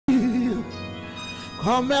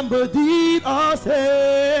Kom en bedien ons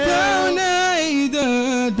Heer.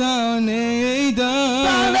 Downeder, downeder.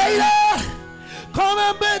 Downeder. Kom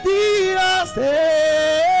en bedien ons Heer.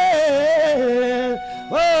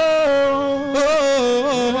 Oh, oh,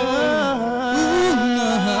 oh,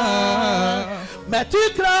 met uw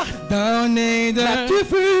kracht. Downeder. Met uw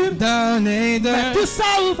vuur. Downeder. Met uw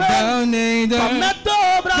salve. Downeder. Kom met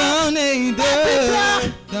doorbraak. Downeder. Met uw kracht.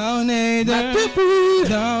 Downeder. Met uw vuur.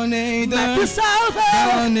 Downeder. Met uw salve.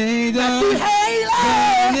 Downeder. Met uw heilige.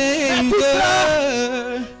 Met uw kracht.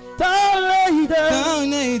 Downeder.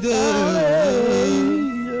 Downeder.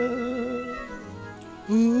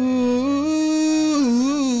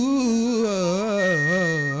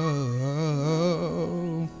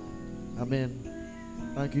 Amen.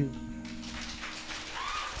 Thank you.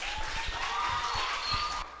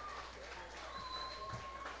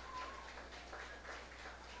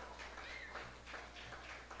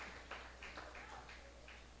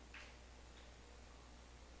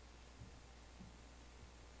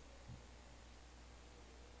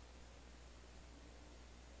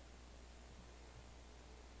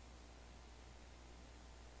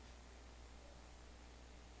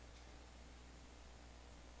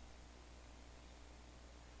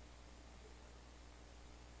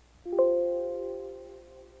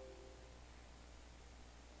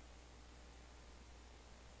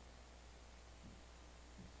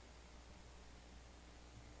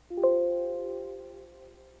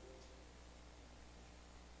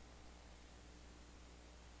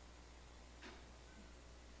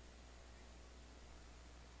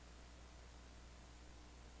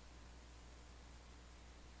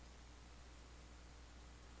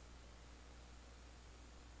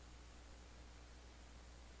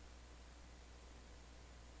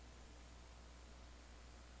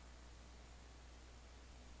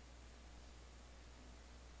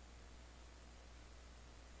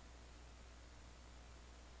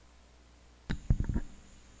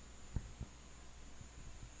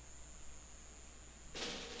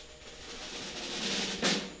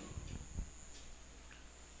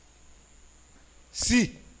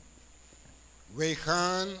 Zie, wij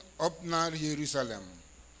gaan op naar Jeruzalem.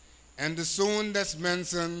 En de Zoon des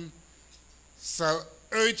Mensen zal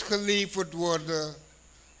uitgeleverd worden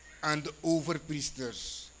aan de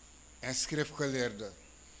overpriesters en schriftgeleerden.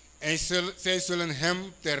 En zij zullen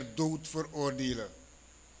hem ter dood veroordelen.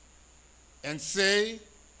 En zij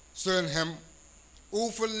zullen hem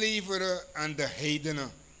overleveren aan de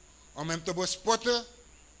heidenen, om hem te bespotten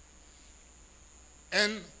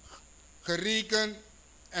en gerekend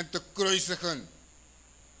en te kruisigen.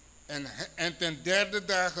 En ten derde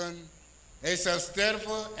dagen, hij zal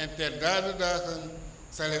sterven en ter derde dagen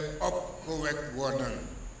zal hij opgewekt worden.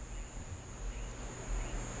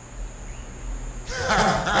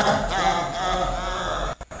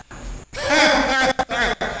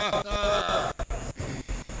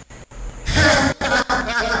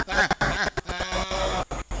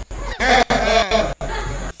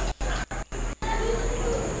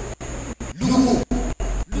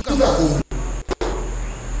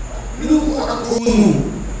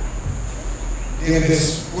 De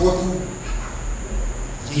despotu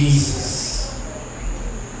Jezus.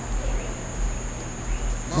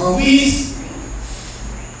 Maar wie is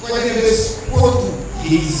voor de despotu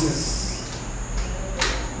Jezus?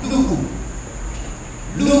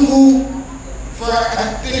 Lugu voor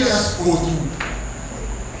het despotu.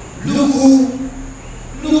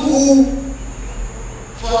 Lugu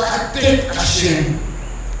voor het Hashem.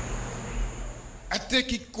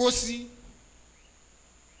 Ateki kosi.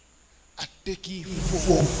 Ateki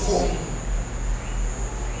Fofo.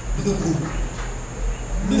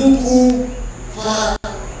 Lugu voor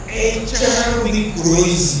echar wing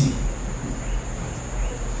crazy.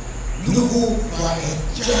 Lugu voor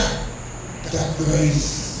echar da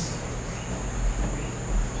crazy.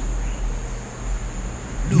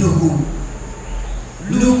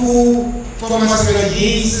 Lugu voor Masra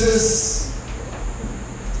Jezus.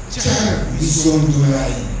 Char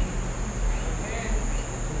bisondulai.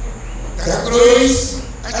 Da cruz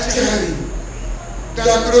achari.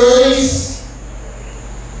 Da cruz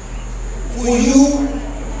fuyu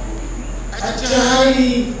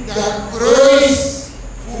achari. Da cruz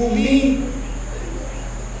fumi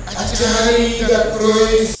achari. Da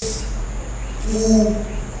cruz fu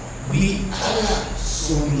wi ala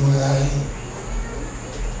sondulai.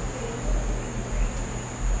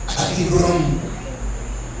 Atigrom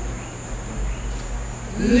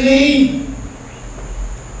Lei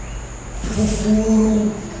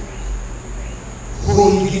Fufuru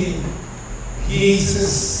Holy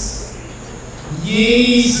Jesus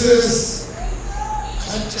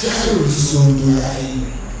ajar sondulai.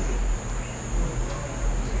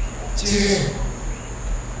 Te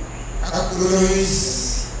akrois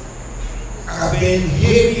aben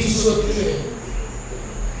hebi sote.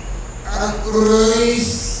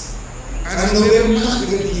 Akrois anobe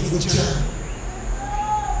magreti fucha.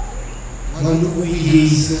 Maluwi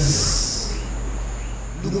Jesus.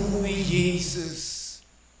 Luwi Jezus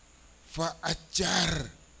fa ajar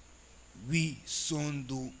wi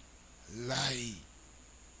sondu lai.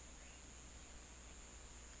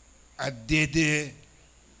 Adede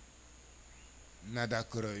na da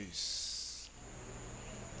kruis.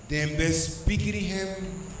 Den bespikri hem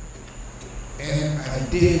en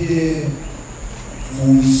adede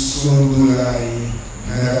Fu sondulai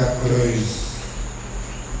na da kruis.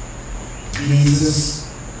 Jesus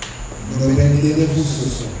no bendele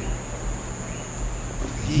fusoso.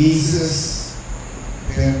 Jesus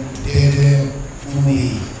bendele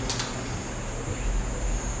fumi.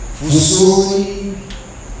 Fusoi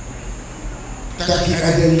taki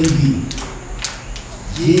adelibi.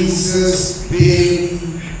 Jesus beri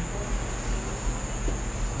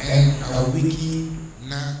en a wiki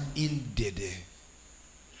na indede.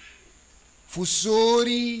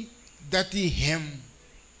 Fusori dati hem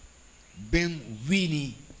ben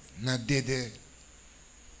wini na dede.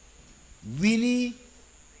 Wini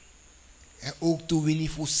en ook to wini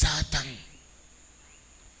voor Satan.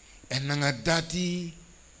 En nanga dati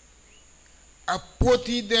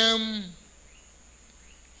apoti dem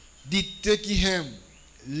di teki hem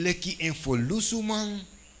leki en volusuman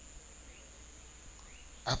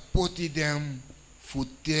apoti dem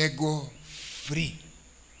futego free.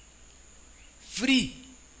 Free.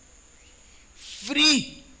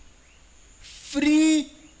 Free.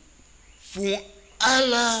 Free voor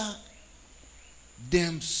alla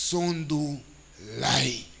dem sondu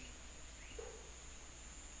lai.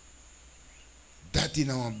 Dat is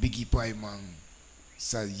nou een biggie pie man.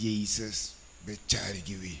 Zal Jezus bechari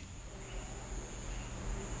giwi.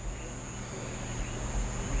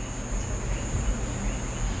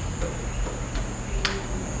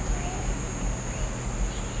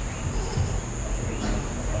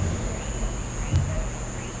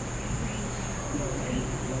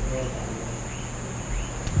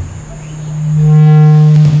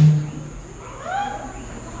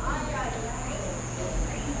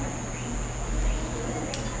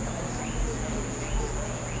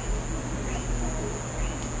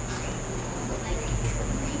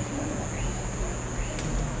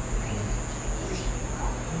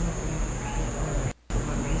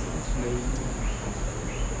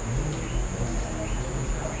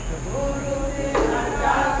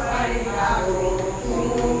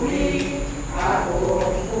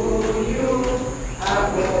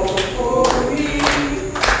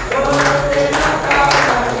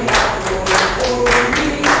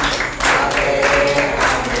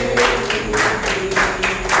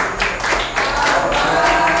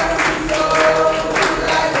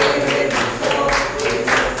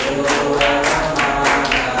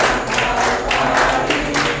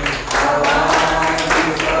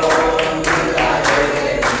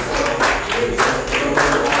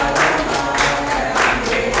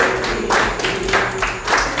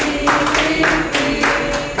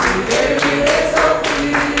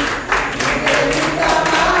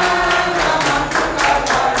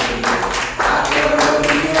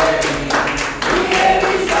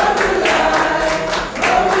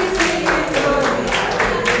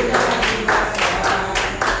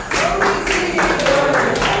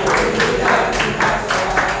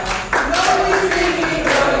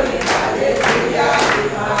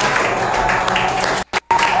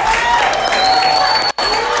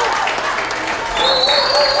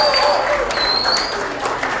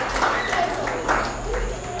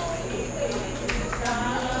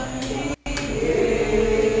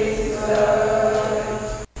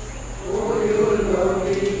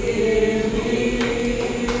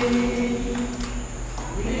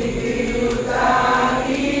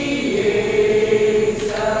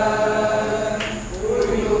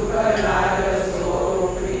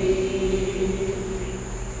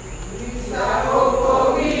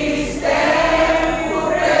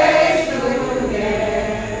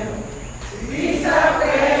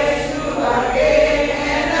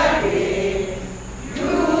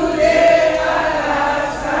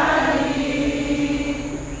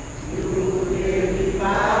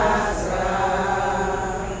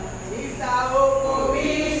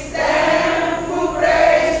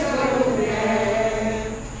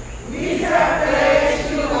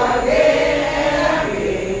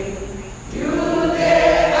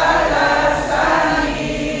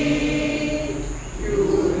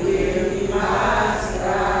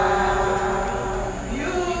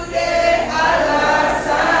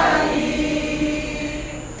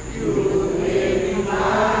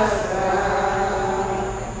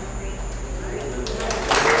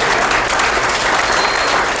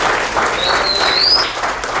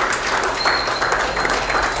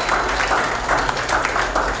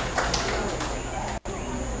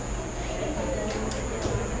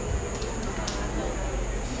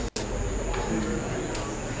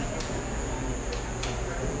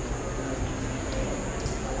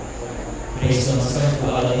 Meestal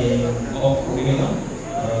voor alle opvoedingen.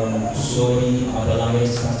 Sorry,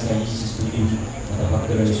 belangrijkste transgressions voor u. Dat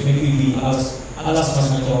wakker is. Met jullie alles was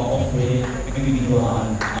met jou opvoeding. Met jullie door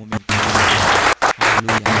aan.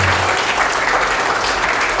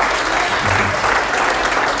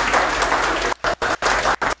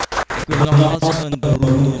 Ik wil nogmaals een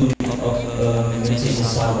beroep doen op mensen in de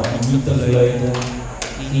zaal om niet te fluiten,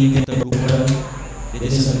 niet te roepen. Dit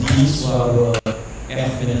is een dienst waar we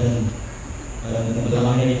echt vinden een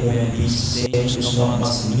belangrijk moment dienst te zijn. Dus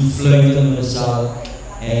nogmaals niet fluiten in de zaal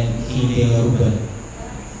en geen dingen roepen.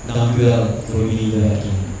 Dank u wel voor jullie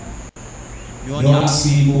werking. Jullie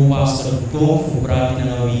actie voor pastor Kof voor praten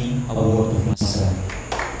naar wie een woord of massa.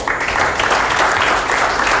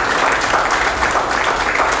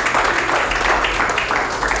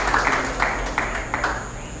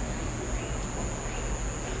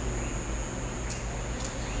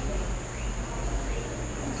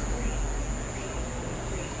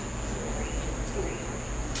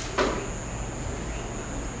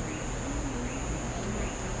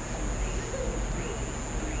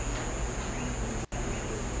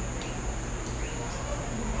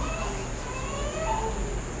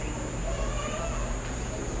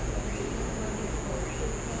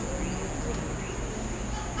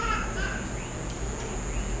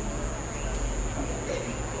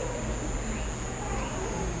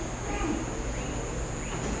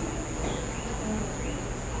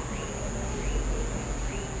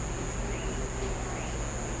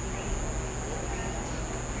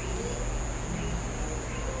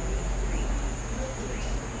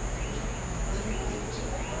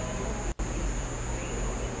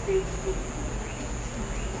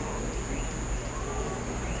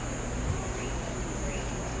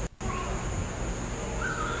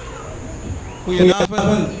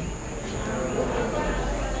 Goedenavond.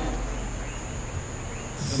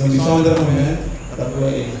 Het is een bijzonder moment dat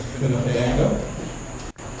we even kunnen bedenken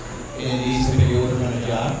in deze periode van het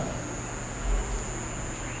jaar.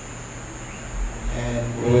 En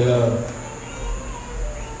we willen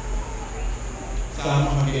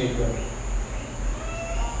samen gaan kijken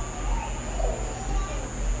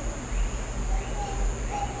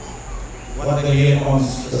wat de Heer ons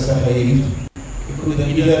te zeggen heeft. Ik groet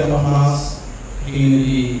iedereen nogmaals. Degenen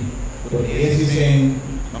die voor het eerst zijn,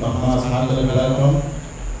 nogmaals hartelijk welkom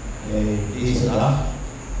deze dag.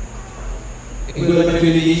 Ik wil met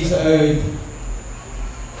jullie lezen uit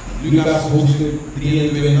Lucas hoofdstuk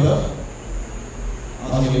 23.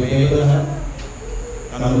 Als je Bijbel hebt,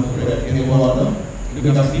 kan het gebruikt worden.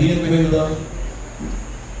 Lucas 23,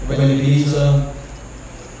 we willen lezen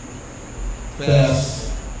vers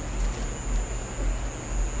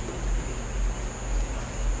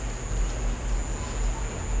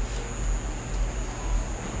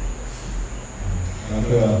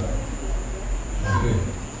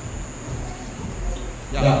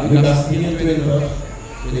 23,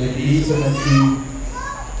 we willen lezen met u,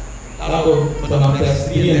 vanaf vers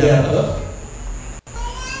 33.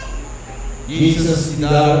 Jezus die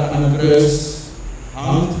daar aan het kruis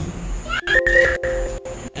hangt.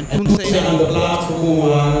 En toen zij aan de plaats gekomen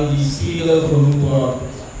waren die schedel genoemd wordt,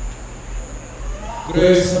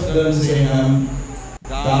 kruisigden zij hem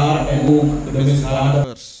daar en ook de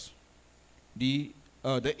misdadigers, die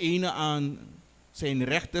de ene aan zijn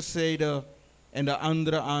rechterzijde en de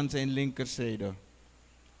andere aan zijn linkerzijde.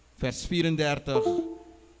 Vers 34.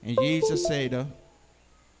 En Jezus zeide: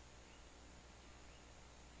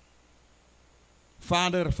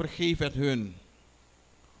 Vader, vergeef het hun,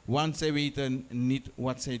 want zij weten niet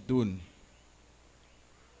wat zij doen.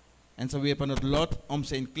 En ze wierpen het lot om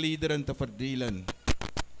zijn klederen te verdelen.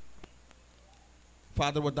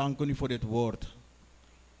 Vader, we danken u voor dit woord.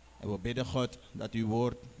 En we bidden God dat uw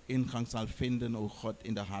woord ingang zal vinden, o God,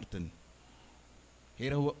 in de harten.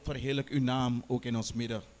 Heer, we verheerlijk uw naam ook in ons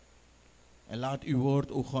midden. En laat uw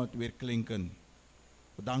woord, o God, weer klinken.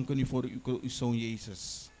 We danken u voor uw Zoon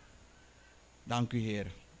Jezus. Dank u, Heer.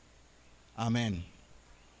 Amen.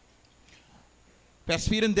 Vers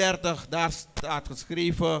 34, daar staat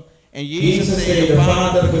geschreven: En Jezus zei: de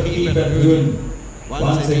Vader, vergeef het hun,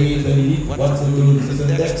 want zij weten niet wat ze doen. Het is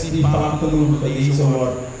een tekst die vaak genoeg gelezen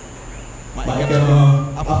wordt. Maar ik heb me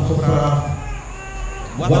afgevraagd,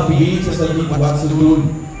 wat weten ze niet wat ze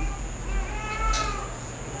doen?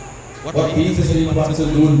 Wat weten ze niet wat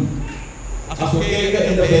ze doen? Als we kijken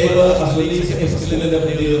in de Bijbel, als we lezen in verschillende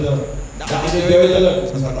gedeelten, dan is het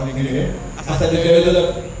duidelijk,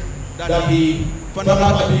 dat hij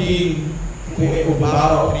vanaf het begin voor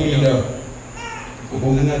openbare optreden, ik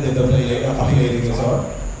hoop net dat het een afleiding is hoor,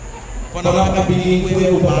 vanaf het begin voor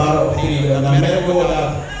openbare optreden, dan merken we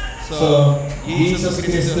dat ze Jezus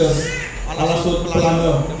Christus alle soort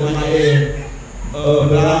plannen, de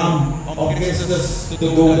beraam om Christus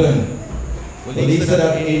te doden. We lezen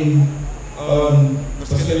dat in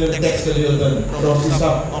verschillende tekstgedeelten,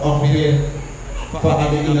 profetieschap ongeveer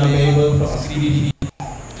van in de Bijbel, van Ascribi.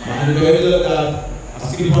 Maar het is duidelijk dat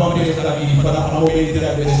Ascribi van Christus dat hij vanaf het moment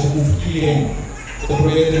dat we deze hoefkieling te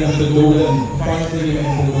proberen hem te doden, vijand te nemen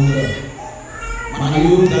en te doden. Maar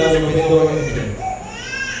nu dat we dit doorgeven.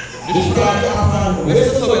 Dus vraag je af aan,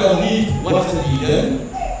 wisten ze wel niet wat ze deden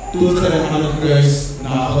toen ze hem aan het kruis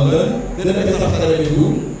nagelden? Dit is wat ze ermee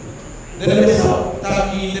doen. Dit is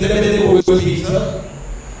ook bezig.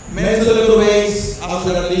 Menselijk geweest, als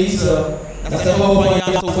we dat lezen, dat zijn gewoon van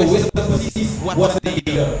ja, zo wisten precies wat ze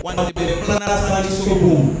deden. Want de plannen zijn niet zo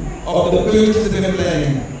boem. Op de puntjes in de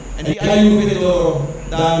planning. En die Ayurveda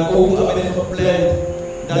dan ook hebben gepland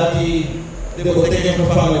dat die de betekenis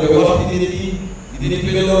vervangen. De wacht die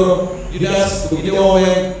dit willen, Judas, die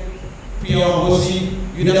onweg via een bosje,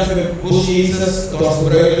 Judas met bosje Jezus, dat was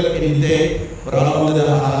gebruikelijk in die tijd, vooral onder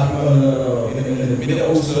in het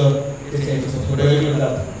Midden-Oosten is het gebruikelijk dat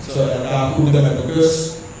ze elkaar groeten met een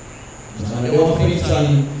kus. Ze zijn heel vriend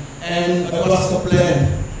zijn en het was gepland.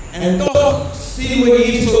 En toch zien we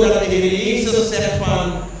hier zo dat de Heer Jezus zegt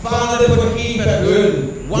van, Vader vergeef het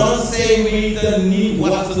hun, want zij weten niet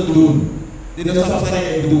wat ze doen. Dit is wat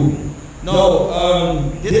zij doen. Nou,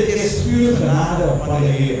 dit is puur genade van de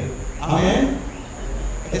Heer. Amen.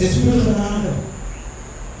 Het is puur genade.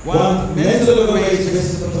 Want menselijke wijze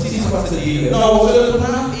wisten precies wat ze deden. Nou, we zullen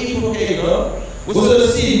vandaag even kijken. We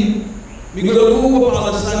zullen zien, we zullen ook op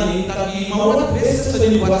alles zijn, maar wat wisten ze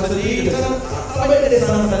niet wat ze deden? Sabi de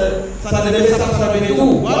sa de sabi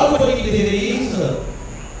toe. Waarom word ik de Heer Jezus?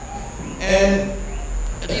 En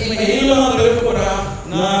het is me helemaal teruggebracht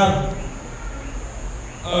naar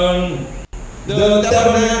de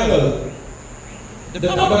tabernakel. De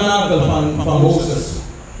tabernakel van Mozes.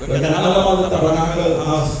 We kennen allemaal de tabernakel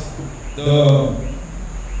als de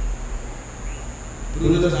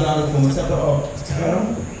broeders daar voor me zetten op het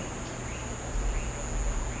scherm.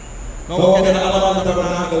 Nou, we kennen allemaal de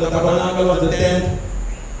tabernakel. De tabernakel was de tent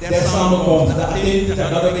der samenkomst. De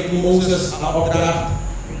tent, dat ik Mozes opdracht.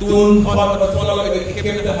 Toen God het volk uit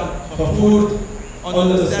Egypte had gevoerd,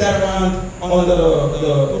 onder de sterrenhand,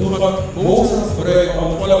 toen God Mozes gebruikte om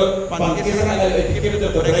het volk van Israël uit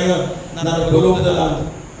Egypte te brengen naar het beloofde land,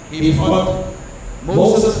 heeft God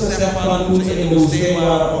Mozes gezegd van toen ze in de woestijn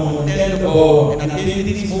waren om een tent te bouwen. En dat tent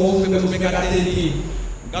is Mozes met elkaar tent.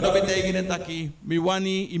 God betekent dat mi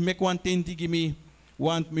wani i mekwan tenti gimi,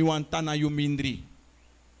 want mi want tana yu mindri.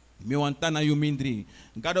 Mi want tana yu mindri.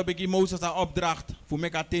 God betekent Mozes een opdracht voor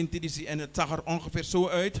meka tenti en het zag er ongeveer zo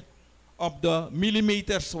uit. Op de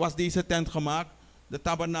millimeters was deze tent gemaakt, de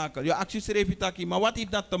tabernakel. Ja, actie schreef je maar wat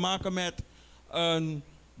heeft dat te maken met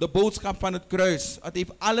de boodschap van het kruis? Het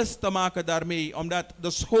heeft alles te maken daarmee, omdat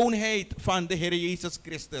de schoonheid van de Heer Jezus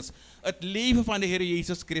Christus, het leven van de Heer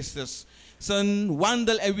Jezus Christus, zijn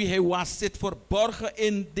wandel en wie hij was, zit verborgen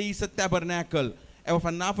in deze tabernakel. En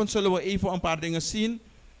vanavond zullen we even een paar dingen zien.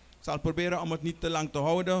 Ik zal proberen om het niet te lang te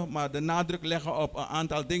houden, maar de nadruk leggen op een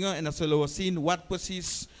aantal dingen. En dan zullen we zien wat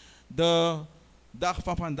precies de dag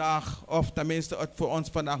van vandaag, of tenminste het voor ons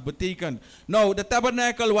vandaag betekent. Nou, de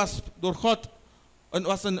tabernakel was door God,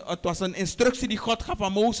 het was een instructie die God gaf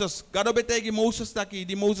aan Mozes. God betekent Mozes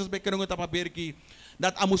die Mozes bekregen tapaberki.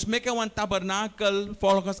 Dat hij moest maken een tabernakel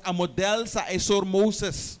volgens een model van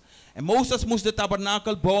Mozes. En Mozes moest de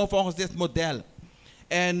tabernakel bouwen volgens dit model.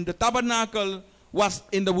 En de tabernakel was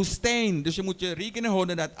in de woestijn. Dus je moet je rekening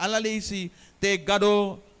houden dat alle lezi te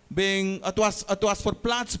gado bing. Het was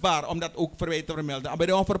verplaatsbaar, om dat ook te vermelden. Maar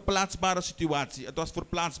een verplaatsbare situatie. Het was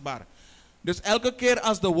verplaatsbaar. Dus elke keer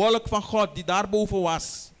als de wolk van God die daarboven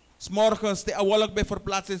was, 's morgens de wolk bij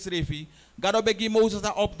verplaatst in Srevi, God begon Mozes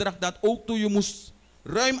de opdracht dat ook toen je moest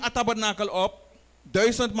ruim het tabernakel op,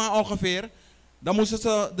 1000 maal ongeveer, dan moesten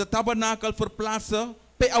ze de tabernakel verplaatsen.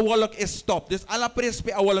 Pe a wolk is stop. Dus alle pres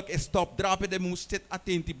pe a wolk is stop. Drapen de moest zit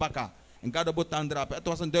attenti baka. En God botan drapen. Het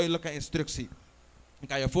was een duidelijke instructie. Ik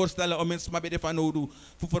kan je voorstellen om mensen maar bij de van nodig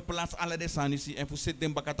voor verplaatsen alle de sanisi en voor zit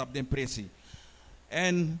den bakat op den pressie.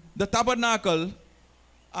 En de tabernakel,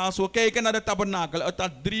 als we kijken naar de tabernakel, het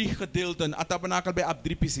had 3 gedeelten. Het tabernakel bij op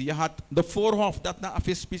 3 pisi. Je had de voorhof, dat naar een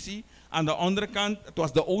vispisi. Aan de andere kant, het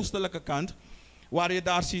was de oostelijke kant, waar je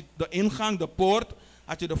daar ziet de ingang, de poort,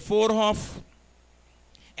 had je de voorhof.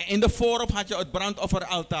 En in de voorhof had je het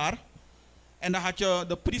brandofferaltaar. En dan had je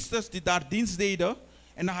de priesters die daar dienst deden.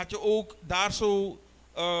 En dan had je ook daar zo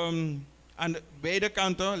aan de beide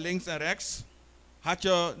kanten, links en rechts, had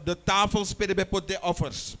je de tafels bij de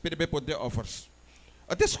offers.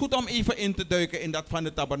 Het is goed om even in te duiken in dat van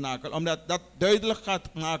de tabernakel. Omdat dat duidelijk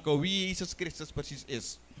gaat maken wie Jezus Christus precies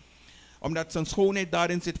is. Omdat zijn schoonheid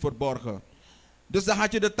daarin zit verborgen. Dus dan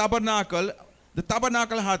had je de tabernakel. De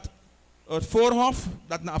tabernakel had het voorhof,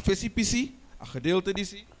 dat naar Visipici, een gedeelte die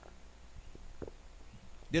zie.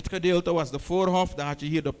 Dit gedeelte was de voorhof. Dan had je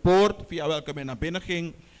hier de poort, via welke men naar binnen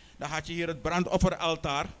ging. Dan had je hier het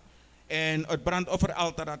brandofferaltaar. En het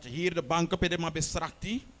brandofferaltaar had je hier de banken bij de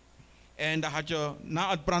Mabestrakti. En dan had je, na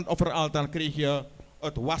het brandofferaltaar kreeg je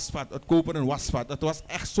het wasvat, het koperen wasvat. Dat was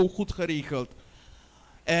echt zo goed geregeld.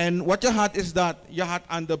 En wat je had is dat je had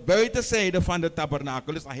aan de buitenzijde van de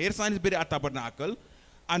tabernakel, dus hier zijn is bij de tabernakel,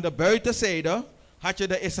 aan de buitenzijde had je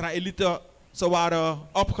de Israëlieten, ze waren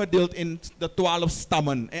opgedeeld in de 12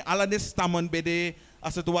 stammen. En alle die stammen werden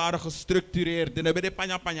als het ware gestructureerd. En bij de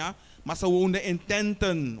panja, maar ze woonden in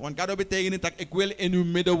tenten. Want dat betekent dat ik wil in uw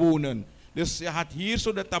midden wonen. Dus je had hier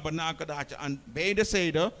zo de tabernakel, dan had je aan beide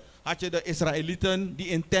zijden had je de Israëlieten die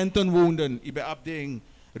in tenten woonden. Ik ben op ding.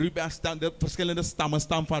 Ruben, de verschillende stammen,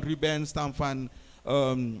 stam van Ruben, stam van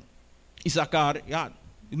Issachar, ja,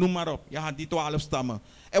 noem maar op. Je had die 12 stammen.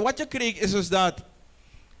 En wat je kreeg is dus dat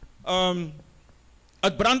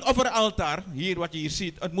het brandofferaltaar, hier wat je hier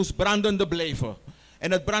ziet, het moest brandende blijven.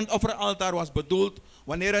 En het brandofferaltaar was bedoeld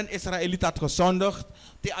wanneer een Israëliet had gezondigd,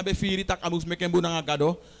 te abe firi tak amus meken bunanga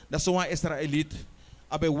gado, dat zo'n Israëliet,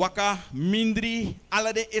 abe waka mindri,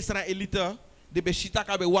 alle de Israëlieten, de beshitak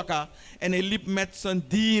abe waka, en hij liep met zijn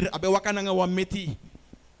dier, abe waka nanga wameti.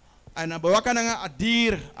 En abe waka nanga a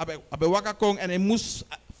dier, abe waka kong, en hij moest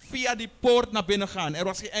via die poort naar binnen gaan. Er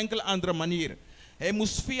was geen enkele andere manier. Hij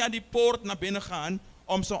moest via die poort naar binnen gaan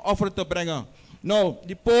om zijn offer te brengen. Nou,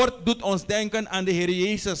 die poort doet ons denken aan de Heer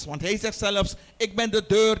Jezus. Want hij zegt zelfs, ik ben de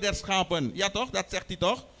deur der schapen. Ja toch, dat zegt hij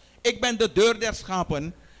toch? Ik ben de deur der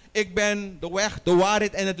schapen. Ik ben de weg, de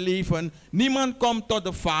waarheid en het leven. Niemand komt tot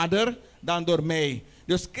de Vader dan door mij.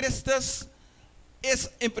 Dus Christus is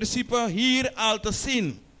in principe hier al te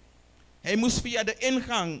zien. Hij moest via de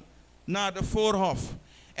ingang naar de voorhof.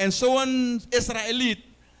 En zo'n Israëliet,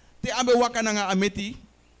 die abe wakananga ameti,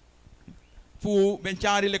 voor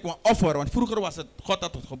benchari lekwa offer, want vroeger was het, God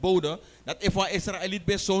had het geboden, dat if een Israëliet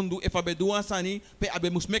bij zo'n doe, if hij doe sani, pe abe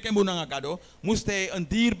moest meken bunanga gado, moest hij een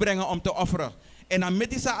dier brengen om te offeren. En dan met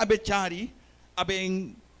die abe chari,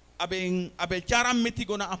 abe charam met die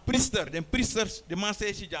gona een priester, de priesters, de man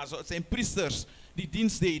zei het zijn priesters die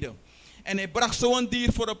dienst deden. En hij bracht zo'n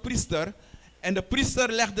dier voor de priester, en de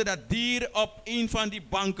priester legde dat dier op een van die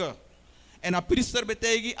banken. En de priester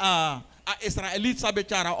betekent a Israëliet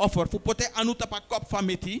sabetjara offer voor pote anu tapa kop van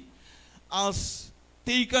meti als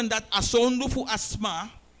teken dat asondu voor asma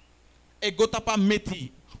e gotapa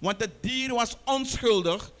meti, want het dier was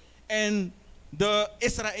onschuldig en de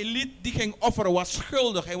Israëliet die ging offeren was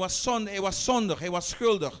schuldig, hij was zondig, hij was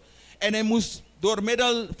schuldig en hij moest door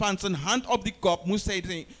middel van zijn hand op die kop moest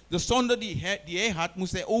hij de zonde die hij had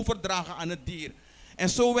moest hij overdragen aan het dier en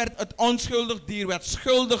zo werd het onschuldig dier werd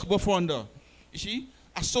schuldig bevonden. Zie?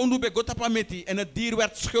 Asondu begotapa meti en het dier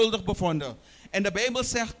werd schuldig bevonden. En de Bijbel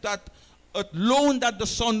zegt dat het loon dat de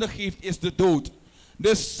zonde geeft is de dood.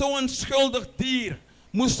 Dus zo'n schuldig dier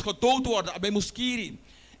moest gedood worden bij muskiri.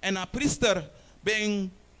 En een priester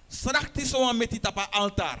ben strakti zo'n meti tapa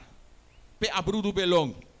altaar. Bij abrudu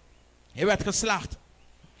belong. Hij werd geslacht.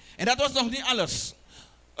 En dat was nog niet alles.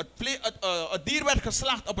 Het dier werd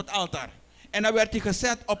geslacht op het altaar. En dan werd hij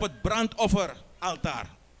gezet op het brandofferaltaar.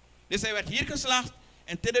 Dus hij werd hier geslacht.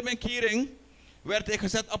 En tijdens mijn kering werd hij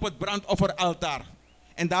gezet op het brandofferaltaar.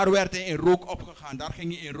 En daar werd hij in rook opgegaan. Daar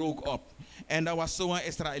ging hij in rook op. En dat was zo'n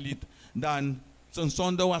Israëliet. Dan zijn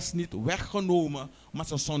zonde was niet weggenomen, maar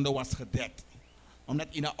zijn zonde was gedekt. Omdat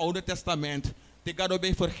in het Oude Testament, tegado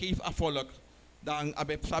bij vergeef aan volk, dan heb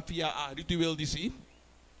je via een ritueel die zie.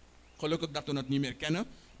 Gelukkig dat we het niet meer kennen.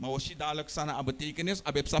 Maar als je dadelijk sana aan betekenis,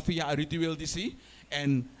 heb je via een ritueel die zie.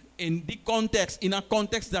 En in die context, in een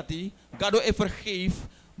context dat hij, God vergeeft,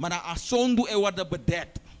 maar na zonde wordt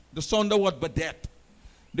bedekt. De zonde wordt bedekt.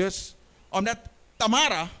 Dus, omdat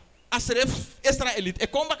Tamara, als Israëliet,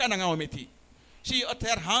 ik kom back aan de met die. Het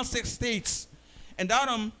herhaalt zich steeds. En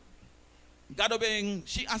daarom,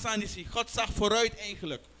 God zag vooruit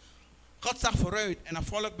eigenlijk. God zag vooruit en het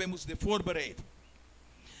volk moest dit voorbereid.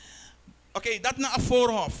 Oké, dat naar een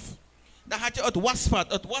voorhof. Dan had je het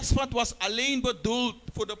wasvat. Het wasvat was alleen bedoeld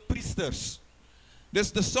voor de priesters.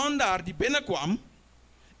 Dus de zondaar die binnenkwam,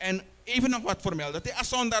 en even nog wat vermelden, dat de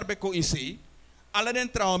zondaar bij Koinse, alle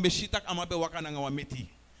den trouwen beschitak ama bij wakananga meti.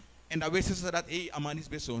 En dan wisten ze dat, hé, aman is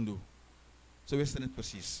bij zondu. Ze wisten het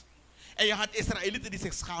precies. En je had Israëlieten die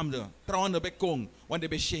zich schaamden, trouwen bij kong, want de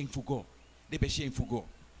beshenk fugo. De beshenk fugo.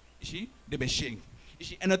 Zie? De beshenk.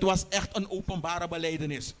 En het was echt een openbare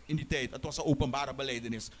belijdenis in die tijd. Het was een openbare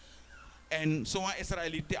belijdenis. En zo'n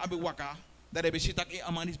Israëliet, te abiwaka, daar hebben ze dat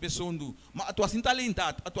Amanis besondu. Maar het was niet alleen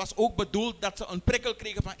dat. Het was ook bedoeld dat ze een prikkel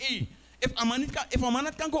kregen van, if een man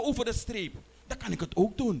het kan gaan over de streep, dan kan ik het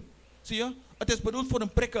ook doen. Zie je? Het is bedoeld voor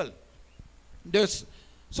een prikkel. Dus,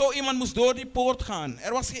 zo iemand moest door die poort gaan.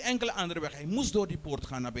 Er was geen enkele andere weg. Hij moest door die poort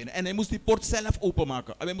gaan naar binnen. En hij moest die poort zelf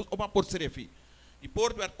openmaken. Hij moest op een poort schrijven. Die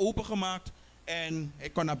poort werd opengemaakt en hij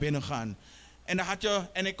kon naar binnen gaan. En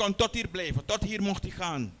hij kon tot hier blijven. Tot hier mocht hij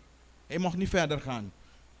gaan. Hij mocht niet verder gaan.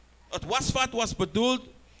 Het wasvat was bedoeld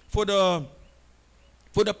voor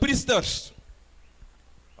de priesters.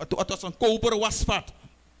 Het was een koperen wasvat.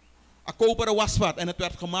 Een koperen wasvat. En het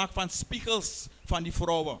werd gemaakt van spiegels van die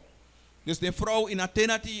vrouwen. Dus de vrouw in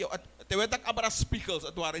Athene, het werd ook abra spiegels.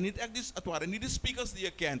 Het waren niet de spiegels die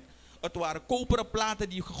je kent. Het waren koperen platen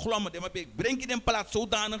die geglommen. Ik breng je een plaat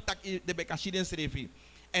zodanig dat je de bekasjiden schreef.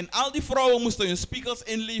 En al die vrouwen moesten hun spiegels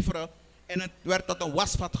inleveren. En het werd tot een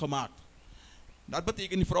wasvat gemaakt. Dat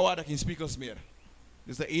betekent die vrouwen hadden geen spiegels meer.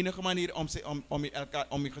 Dus de enige manier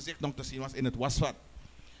om je gezicht nog te zien was in het wasvat.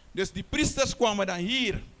 Dus die priesters kwamen dan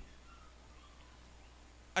hier.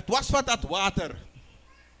 Het wasvat had water.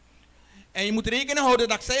 En je moet rekening houden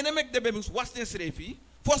dat zij de mek moest wassen schreef.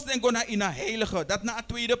 Vast den gona in een heilige. Dat na het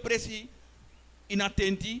tweede pressie in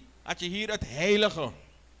Atenti had je hier het heilige.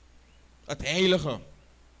 Het heilige.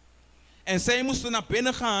 En zij moesten naar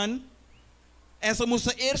binnen gaan. En ze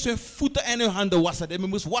moesten eerst hun voeten en hun handen wassen. Ze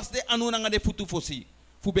moesten wassen aan de voeten voor zich.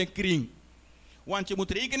 Voor ben kring. Want je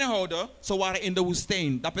moet rekening houden, ze waren in de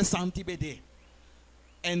woestijn. Dat is Santi BD.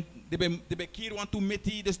 En de bekir want toen met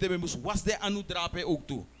die, dus de moest wassen aan de drapen ook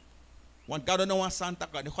toe. Want God is een Santa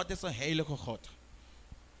God. God is een heilige God.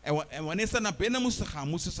 En wanneer ze naar binnen moesten gaan,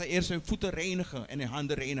 moesten ze eerst hun voeten reinigen en hun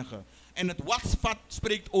handen reinigen. En het wasvat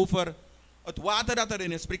spreekt over, het water dat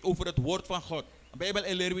erin is, spreekt over het woord van God. De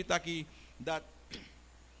Bijbel leert dat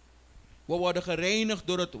we worden gereinigd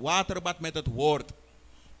door het waterbad met het woord.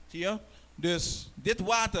 Zie je? Dus dit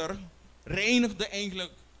water reinigde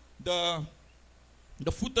eigenlijk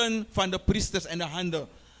de voeten van de priesters en de handen.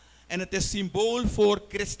 En het is symbool voor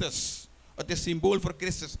Christus. Het is symbool voor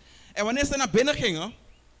Christus. En wanneer ze naar binnen gingen,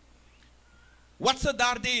 wat ze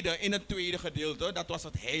daar deden in het tweede gedeelte, dat was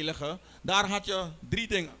het heilige, daar had je 3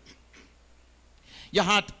 dingen. Je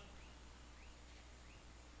had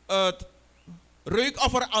het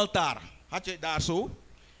reukofferaltaar, had je daar zo.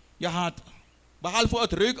 Je had, behalve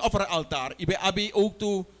het reukofferaltaar, je hebt ook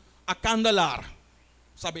toe een kandelaar.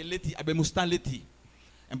 Sabi liti, abe mustan liti.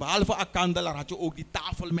 En behalve een kandelaar had je ook die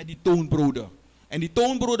tafel met die toonbroden. En die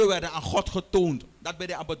toonbroden werden aan God getoond. Dat ben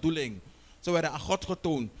de bedoeling. Ze werden aan God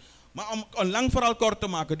getoond. Maar om een lang verhaal kort te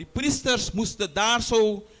maken, die priesters moesten daar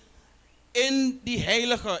zo in die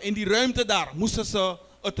heilige, in die ruimte daar, moesten ze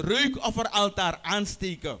het reukofferaltaar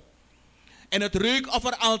aansteken. En het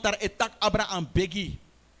reukofferaltaar etak abra aan begi.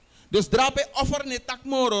 Dus drape offer ne tak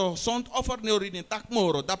moro, zond offer ne tak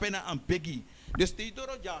moro, dat ben aan begi. Dus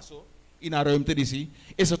titoro jaso, in een ruimte die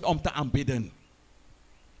is het om te aanbidden.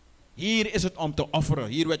 Hier is het om te offeren.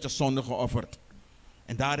 Hier werd je zonde geofferd.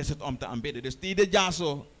 En daar is het om te aanbidden. Dus tide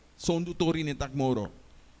jaso, zondu tori ne tak moro.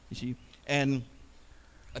 En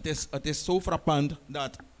het is zo frappant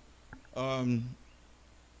dat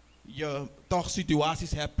je toch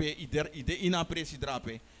situaties hebt in een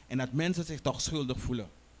presidrape en dat mensen zich toch schuldig voelen.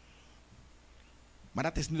 Maar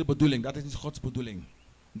dat is niet de bedoeling, dat is niet Gods bedoeling.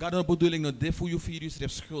 God de bedoeling dat de voor je virus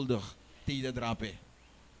is schuldig tegen de drape.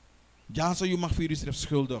 Jaso je mag virus is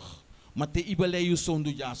schuldig, maar te ibele je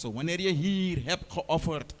zonde jaso. Wanneer je hier hebt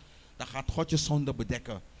geofferd, dan gaat God je zonde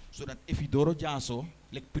bedekken, zodat if je door het jaso,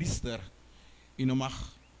 like priester, je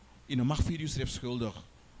mag virus is schuldig,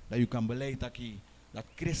 dat je kan beleiden dat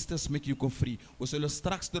Christus met je kon vrij. We zullen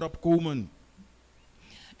straks erop komen.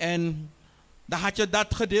 En dan had je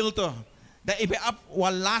dat gedeelte.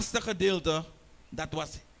 Dat laatste gedeelte, dat was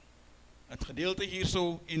het gedeelte hier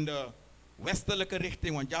zo in de westelijke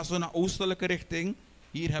richting. Want ja, zo naar oostelijke richting.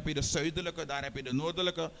 Hier heb je de zuidelijke, daar heb je de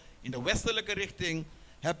noordelijke. In de westelijke richting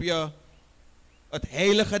heb je het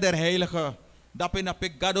heilige der heiligen. Dat in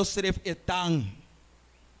de Gado schreef etang.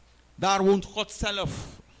 Daar woont God zelf.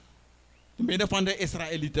 Te midden van de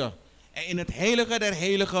Israëlieten. En in het heilige der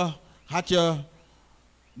heiligen had je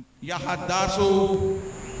had daar zo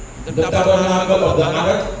de tabernakel op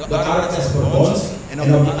de ark is verbond. En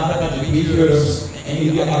op die ark had je wiegeurers. En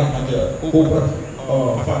in die ark had je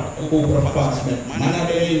koperen vaas met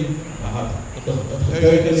manabeen. Je had het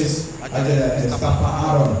getuigenis, had je de staf van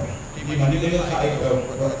Aaron. Die manier ga ik,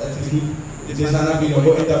 het is niet Dit is aan het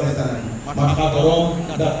nog internationaal. Maar het gaat erom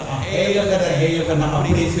dat de heilige naar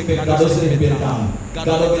een principe dat is het bedaan.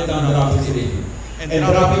 Dat is dan drap is het. En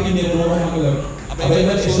drap ik in de door makkelijk. Alleen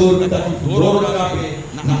met de zorg dat je door drapen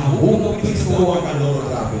naar hoge priester kan door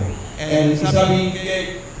drapen. En Isabi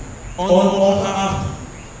ongeacht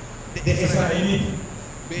de Israëliet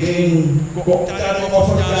ben koktaar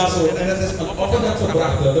offerkazo en het is een offer dat ze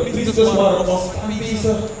brachten. De priesters waren constant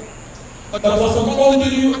bezig. Het was een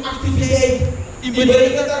continue activiteit. In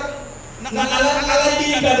betekent dat na alle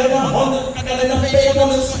dingen dat er dan 100, dat er dan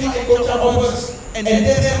 500 schieten offers. En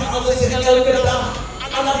dit is alles elke dag.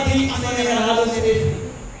 Alle die als een herhalingsschrift.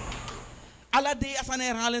 Alle die als een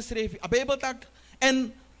herhalingsschrift. A Bijbeltak.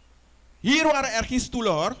 En hier waren er geen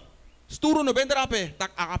stoelen hoor. Stoelen no bendrape.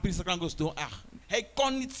 Tak a priester kan dus doen. Ach, hij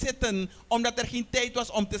kon niet zitten omdat er geen tijd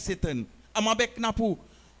was om te zitten. Amabe knapu.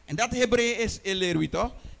 En dat Hebreeën is Elerwi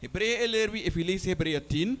toch? Hebreeën Elerwi, even lezen Hebreeën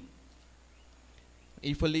 10.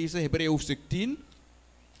 Even lezen Hebreeën hoofdstuk 10.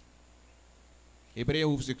 Hebreeën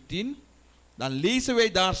hoofdstuk 10. Dan lezen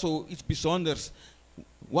wij daar zo iets bijzonders.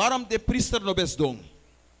 Waarom de priester no best doen?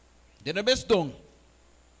 De no best doen.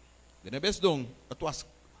 De no best doen. Het was,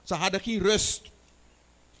 ze hadden geen rust.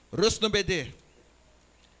 Rust no bede.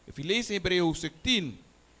 Even lezen Hebreeën hoofdstuk 10.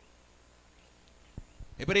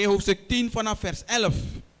 Hebreeën hoofdstuk 10 vanaf vers 11.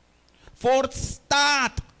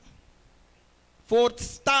 Voortstaat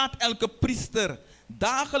elke priester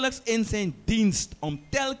dagelijks in zijn dienst om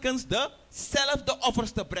telkens dezelfde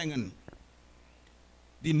offers te brengen,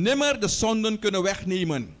 die nimmer de zonden kunnen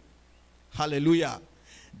wegnemen. Halleluja.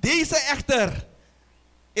 Deze echter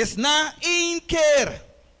is na één keer,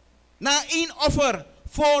 na één offer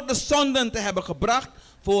voor de zonden te hebben gebracht,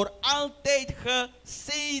 voor altijd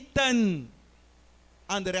gezeten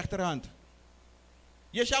aan de rechterhand.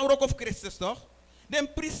 Je zou ook of Christus toch? De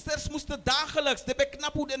priesters moesten dagelijks, de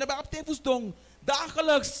beknapu, de beaptevus dong,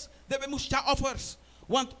 dagelijks, de moesten offers.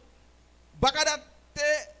 Want bakadat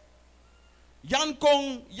te Jan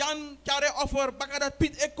Kong, Jan Kare offer, bakadat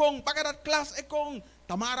Piet Ekong, bakadat Klaas Ekong,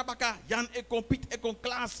 Tamara Baka, Jan Ekong, Piet Ekong,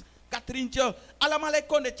 Klaas, Katrientje, allemaal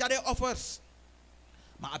Ekong, de Kare offers.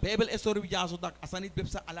 Maar de Bijbel is zo ja zo dat als niet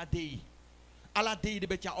bepsa alla day de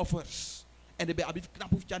beetje offers. En de bij knap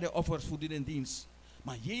hoeft je de offers voor die dienst.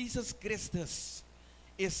 Maar Jezus Christus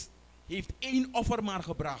heeft één offer maar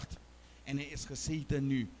gebracht. En hij is gezeten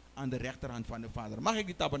nu aan de rechterhand van de Vader. Mag ik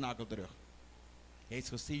die tabernakel terug? Hij is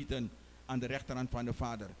gezeten aan de rechterhand van de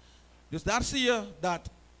Vader. Dus daar zie je dat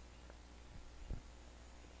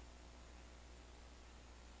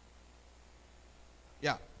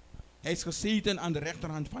ja, hij is gezeten aan de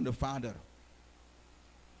rechterhand van de Vader.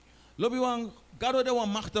 Lobiwang, Gado de wan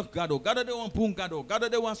machtig Gado, Gado de wan boem Gado, Gado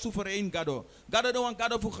de wan soeverein Gado, Gado de wan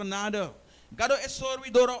Gado voor genade. Gado is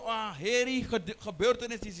zorg door een heri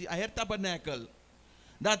gebeurtenis is een hertabernakel.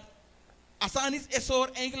 Dat Asanis is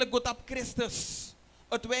zorg eigenlijk goed op Christus.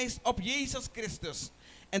 Het wijst op Jezus Christus.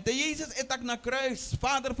 En te Jezus is dat naar kruis.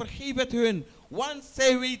 Vader vergeef het hun, want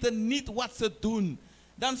zij weten niet wat ze doen.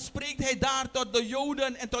 Dan spreekt hij daar tot de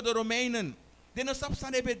Joden en tot de Romeinen.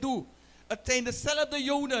 Het zijn dezelfde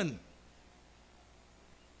Joden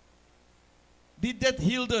die dit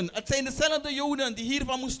hielden. Het zijn dezelfde Joden die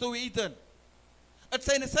hiervan moesten weten. Het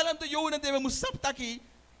zijn dezelfde Joden die we moesten saptaki.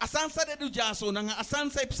 Asansa de Dujaso, nanga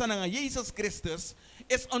asansa ipsananga Jezus Christus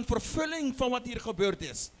is een vervulling van wat hier gebeurd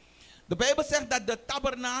is. De Bijbel zegt dat de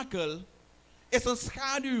tabernakel is een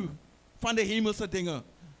schaduw van de hemelse dingen.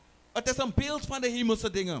 Het is een beeld van de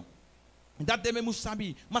hemelse dingen. Dat de moest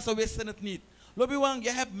sabi, maar ze wisten het niet. Lobiwang,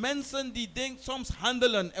 je hebt mensen die soms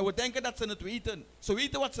handelen en we denken dat ze het weten. Ze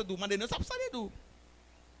weten wat ze doen, maar ze doen.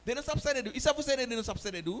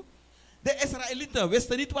 De Israëlieten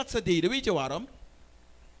wisten niet wat ze deden. Weet je waarom?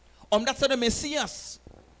 Omdat ze de Messias,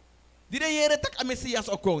 die de Heer tak aan Messias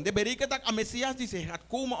ook komt. De berekent dat aan Messias die zich gaat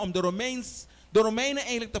komen om de Romeinen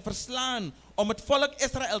eigenlijk te verslaan. Om het volk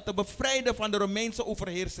Israël te bevrijden van de Romeinse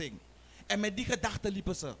overheersing. En met die gedachte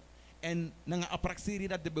liepen ze. En na apraxeri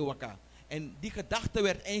dat de bewaka. En die gedachte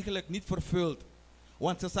werd eigenlijk niet vervuld.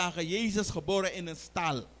 Want ze zagen Jezus geboren in een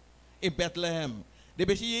stal. In Bethlehem. De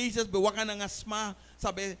beetje Jezus bewaka na sma.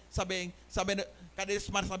 Hij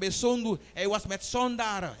was met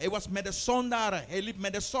zondaren. Hij was met de zondaren. Hij liep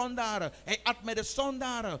met de zondaren. Hij at met de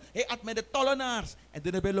zondaren. Hij at met de tollenaars. En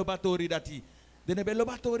de belobatori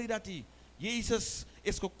dat hij. Jezus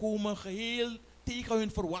is gekomen geheel tegen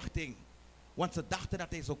hun verwachting. Want ze dachten dat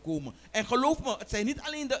hij zou komen. En geloof me, het zijn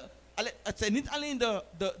niet alleen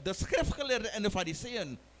de schriftgeleerden en de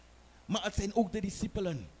fariseeën. Maar het zijn ook de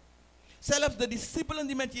discipelen. Zelfs de discipelen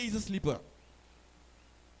die met Jezus liepen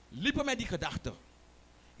met die gedachte.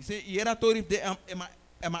 Ik zei,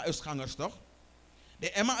 Emmausgangers toch?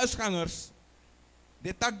 De Emmausgangers,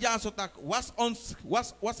 de takjasotak,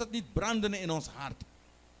 was het niet brandende in ons hart.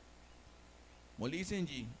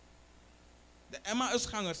 Molisenji. De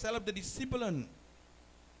Emmausgangers, zelfs de discipelen,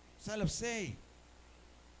 zelfs zij,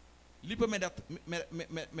 liepen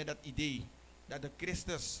met dat idee dat de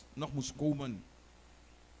Christus nog moest komen.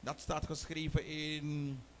 Dat staat geschreven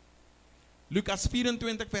in Lucas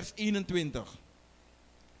 24, vers 21.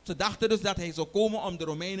 Ze dachten dus dat hij zou komen om de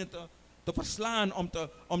Romeinen te verslaan, om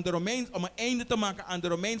een einde te maken aan de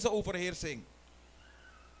Romeinse overheersing.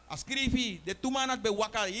 Als schreef de toeman bij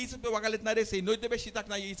waka, Jezus bij waka let naar de zee, nooit de beschitak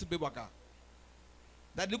naar Jezus bij waka.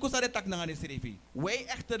 Dat lukt de tak naar de schreef. Wij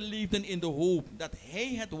echter leefden in de hoop dat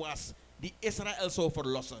hij het was die Israël zou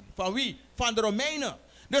verlossen. Van wie? Van de Romeinen.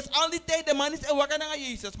 Dus al die tijd de man is in waka naar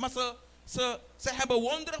Jezus, maar ze hebben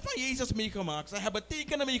wonderen van Jezus meegemaakt. Ze hebben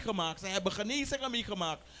tekenen meegemaakt. Ze hebben genezingen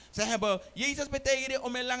meegemaakt. Ze hebben Jezus betekenen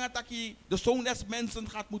om een lange takkie de zoon des mensen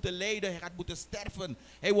gaat moeten lijden. Hij gaat moeten sterven.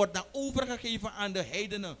 Hij wordt dan overgegeven aan de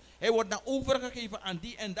heidenen. Hij wordt dan overgegeven aan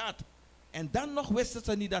die en dat. En dan nog wisten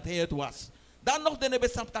ze niet dat hij het was. Dan nog de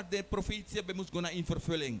besef dat de profetie moest gaan in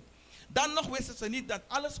vervulling. Dan nog wisten ze niet dat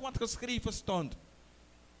alles wat geschreven stond,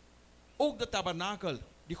 ook de tabernakel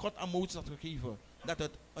die God aan Mozes had gegeven, dat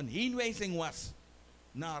het een heenwijzing was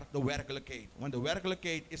naar de werkelijkheid. Want de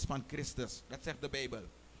werkelijkheid is van Christus. Dat zegt de Bijbel.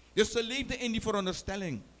 Dus ze leefden in die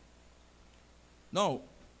veronderstelling. Nou,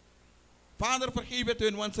 Vader vergeef het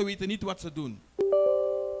hun, want ze weten niet wat ze doen.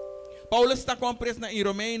 Paulus kwam pres naar in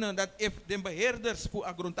Romeinen dat if de beheerders voor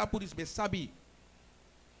agrondtapuris besabi,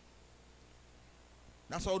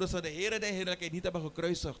 dan zouden ze de Heer der heerlijkheid niet hebben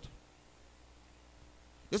gekruisigd.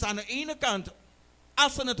 Dus aan de ene kant,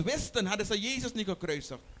 als ze het wisten, hadden ze Jezus niet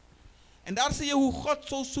gekruisigd. En daar zie je hoe God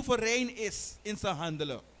zo soeverein is in zijn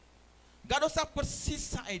handelen. God zegt precies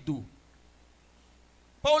wat hij doet.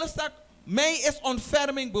 Paulus zegt, mij is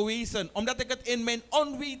ontferming bewezen, omdat ik het in mijn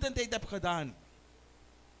onwetendheid heb gedaan.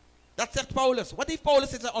 Dat zegt Paulus. Wat heeft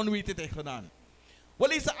Paulus in zijn onwetendheid gedaan? We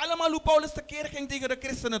lezen allemaal hoe Paulus tekeer ging tegen de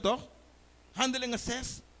christenen, toch? Handelingen 6.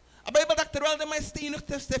 De Bijbel zegt, terwijl de mij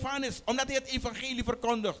stenigde Stefanus, omdat hij het evangelie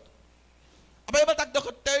verkondigt. De Bijbel zegt, de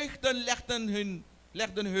getuigden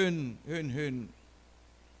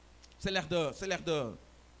ze legden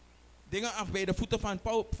dingen af bij de voeten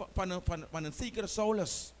van een zekere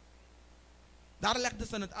Saulus. Daar legden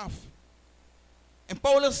ze het af. En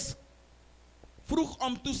Paulus vroeg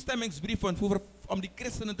om toestemmingsbrieven om die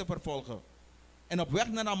christenen te vervolgen. En op weg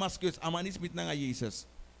naar Damascus, Amanis met naar Jezus,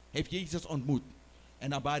 heeft Jezus ontmoet. En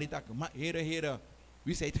dan bad hij, Heere,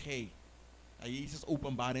 wie zijt gij? En Jezus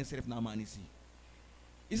openbaar en schreef naar Amanisi.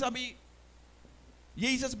 Isabi,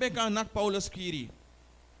 Jezus bekan naar Paulus kiri.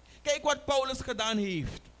 Kijk wat Paulus gedaan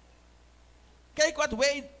heeft. Kijk wat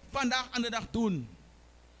wij vandaag aan de dag doen.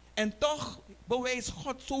 En toch bewijst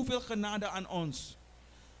God zoveel genade aan ons.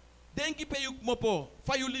 Denk je bij je mopo,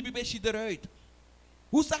 van je liefde eruit.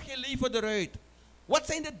 Hoe zag je leven eruit? Wat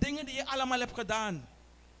zijn de dingen die je allemaal hebt gedaan?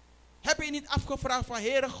 Heb je niet afgevraagd van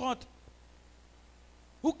Heere God,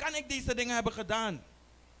 hoe kan ik deze dingen hebben gedaan?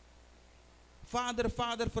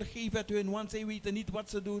 Vader, vergeef het hun, want zij weten niet wat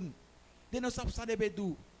ze doen.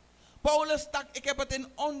 Paulus stak, ik heb het in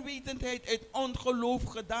onwetendheid, uit ongeloof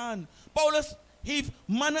gedaan. Paulus heeft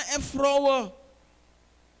mannen en vrouwen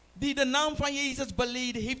die de naam van Jezus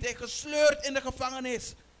beleden, heeft hij gesleurd in de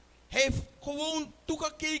gevangenis. Hij heeft gewoon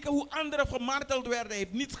toegekeken hoe anderen gemarteld werden. Hij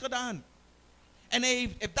heeft niets gedaan. En hij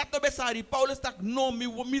heeft dat de besari. Paulus dacht, no,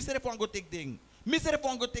 misere van gotik ding. Misere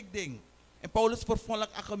van gotik ding. En Paulus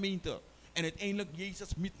vervolgt aan gemeente. En uiteindelijk Jezus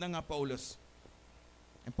met naar Paulus.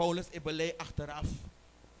 En Paulus is beleid achteraf.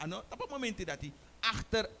 En op het moment dat hij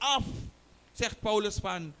achteraf zegt Paulus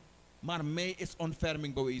van, maar mij is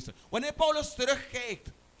ontferming bewezen. Wanneer Paulus terugkijkt,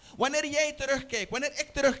 wanneer jij terugkijkt, wanneer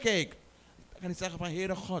ik terugkijk, dan kan hij zeggen van,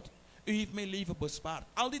 Heere God, u heeft mijn leven bespaard.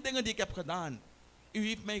 Al die dingen die ik heb gedaan, u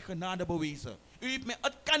heeft mij genade bewezen.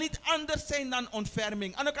 Het kan niet anders zijn dan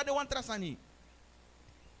ontferming. En dan kan de wantrasani.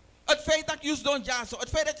 Het feit dat je don't jaso, het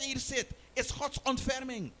feit dat je hier zit, is Gods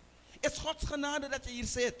ontferming. Is Gods genade dat je hier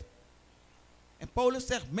zit. En Paulus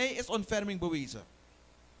zegt, mij is ontferming bewezen.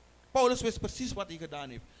 Paulus wist precies wat hij gedaan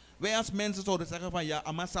heeft. Wij als mensen zouden zeggen van, ja,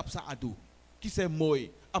 ama sapsa adu. Kies hem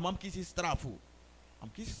mooi. Amam kies strafu.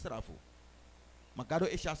 Am kies strafu. Maar gado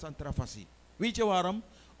is ja san trafasi. Weet je waarom?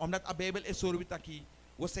 Omdat de Bijbel is zo witaki.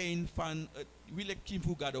 We zijn van,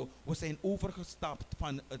 we zijn overgestapt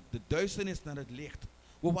van de duisternis naar het licht.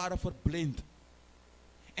 We waren verblind.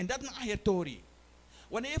 En dat is een historie.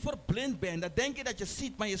 Wanneer je verblind bent, dan denk je dat je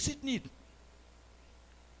ziet, maar je ziet niet.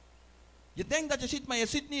 Je denkt dat je ziet, maar je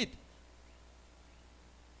ziet niet.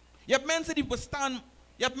 Je hebt mensen die bestaan,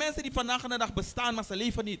 Je hebt mensen die vandaag aan de dag bestaan, maar ze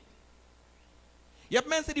leven niet. Je hebt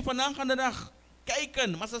mensen die vandaag aan de dag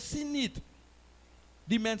kijken, maar ze zien niet.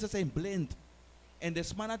 Die mensen zijn blind. En de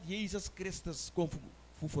man dat Jezus Christus komt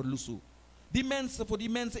voor verlossen. Voor die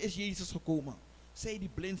mensen is Jezus gekomen. Zij die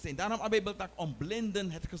blind zijn. Daarom de Bijbel zegt om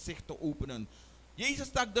blinden het gezicht te openen. Jezus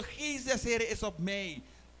zegt, de geest des Heren is op mij.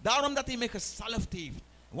 Daarom dat hij mij gezalfd heeft.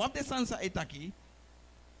 Wat is aan zijn taki?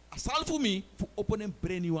 Salf voor mij, voor openen een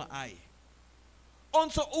brenieuwe eye.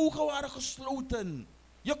 Onze ogen waren gesloten.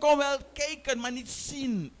 Je kon wel kijken, maar niet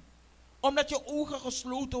zien. Omdat je ogen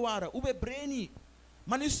gesloten waren. Hoe bij breni.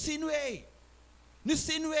 Maar nu zien wij. Nu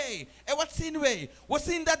zien wij. En wat zien wij? We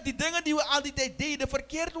zien dat die dingen die we al die tijd deden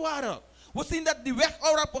verkeerd waren. We zien dat die weg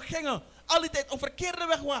waarop we gingen al die tijd een verkeerde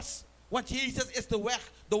weg was. Want Jezus is de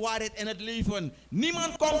weg, de waarheid en het leven.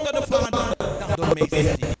 Niemand komt tot de Vader dan door mij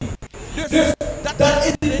zegt hij. Dus dat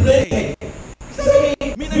is de reden.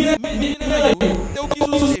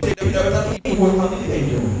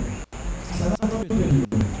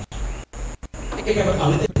 Ik heb het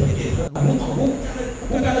al die tijd.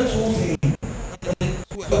 Hoe kan het zo zijn?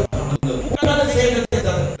 Hoe kan het zijn dat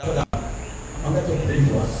omdat je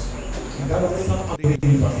vriend was? En daarom is dat altijd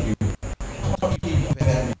vriend was. God geeft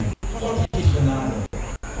verwerming. God geeft genade.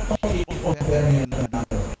 God geeft ontferming en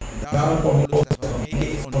genade. Daarom kom ik ook dat hij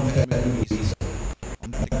is ontferming is.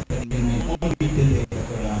 Omdat ik in mijn onbekendheid heb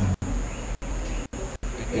gedaan.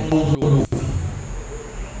 Ik ongeloof.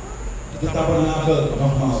 De tabernakel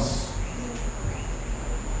nogmaals.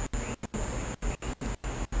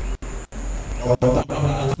 Het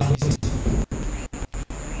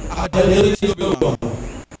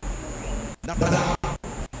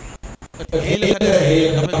hele dat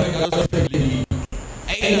ben ik als een familie.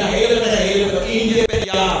 En de hele 1 keer per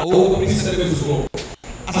jaar hoge priester hebben zo.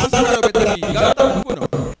 Als dat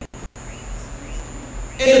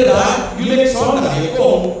inderdaad, jullie zondag, je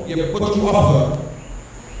komt, je put je offer.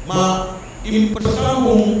 Maar in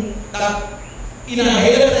persoon dat in een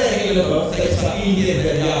hele zeg dat 1 keer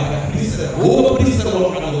per jaar priester, hoge priester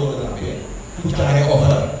wordt aangenomen. Moet je hij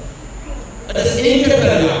offer. Het is 1 keer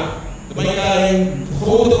per jaar. Dan ben je een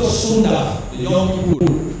grote verzoendag, de Yom Kippur,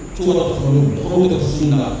 zo wordt het genoemd, de grote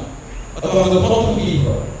verzoendag. Het wordt de God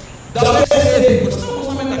gegeven. Dat wil zeggen,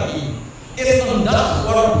 is een dag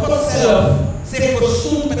waarop God zelf zich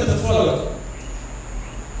verzoent met het volk.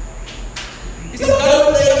 Is dat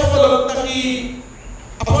daarom tegen het volk dat hij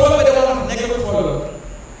het volk met de hardnekkige volk?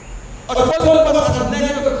 Het volk was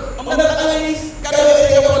hardnekkig, omdat het alleen is, kan je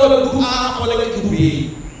tegen het volk doen aan volk te doen.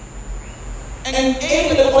 En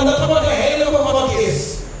eigenlijk, omdat God de heilige God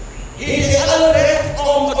is, heeft hij alle recht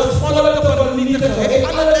om het volk te vernietigen. Hij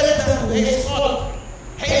heeft alle recht daartoe. Hij is God.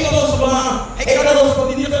 Hij is ons maar. Hij kan ons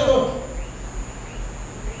vernietigen.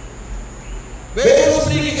 Wij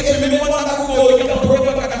spreken in mijn mond aan de kool. Ik heb een broek,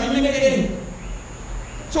 ik kan niet meer in.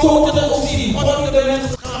 Zo moet het ook zien. God wil de mensen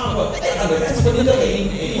schapen. Hij kan de mensen vernietigen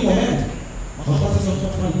in 1 moment. Maar God is een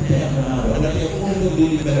God van liefde en genade. En dat je gewoon wil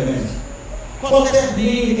doen met de mens. God zegt,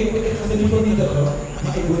 nee, ik ga ze niet vernietigen,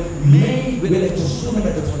 maar ik wil het verzoenen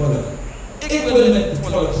met het volk. Ik wil met het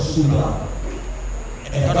volk verzoenen.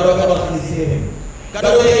 En dat gaat ook organiseren. Dat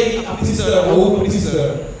hij een priester, een hoge priester,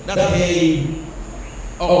 dat hij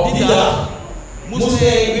op die dag moest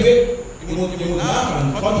hij, je moet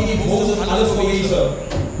nagaan, God heeft Mozes alles gewezen.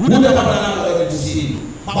 Hoe de tabernakel eruit te zien.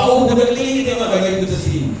 Maar ook hoe de kledingen eruit moeten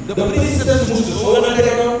zien. De priesters moesten zo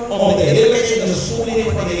aantrekken om de heerlijkheid en de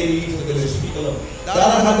schoonheid van de Heer Jezus te kunnen spiegelen.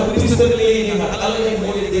 Daarom had de priesterkleding allerlei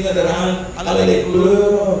mooie dingen eraan, allerlei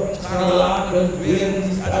kleuren, scharlaken,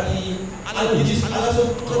 weertjes, alles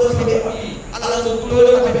op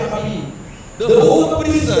kleuren van papier. De hoge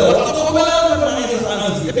priester, wat ook wel een van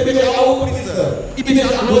aanzien. Ik ben een oude priester. Ik ben een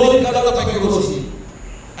glorie dat dat ik wil zien.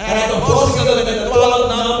 Hij had een borstschilder met 12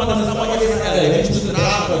 namen van de Samaria Israël. Hij moest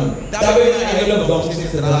dragen. Daar ben je een hele borstschilder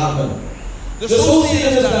te dragen. Dus zo zie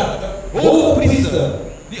je dat. Hoge priester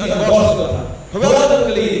die een borstschilder had. Geweldige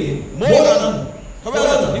kleding. Mooi aan.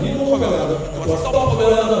 Geweldig. Niet nog geweldig. Het was toch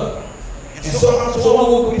geweldig. En zo'n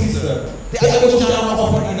hoge priester. Die eigenlijk moest aan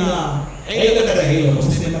offer in naam. Hele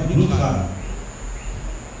moest met bloed gaan.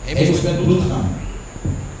 Hij moest met bloed gaan.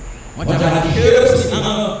 Want je had die geurens die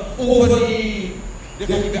hangen over die.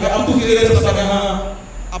 De autogeurens die hangen.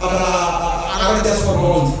 Arbeiders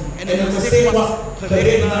verbond. En het gezicht was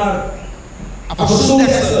gericht naar een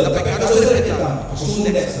verzoendeksel. Dat ben ik aan de zin aan. Een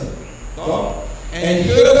verzoendeksel. En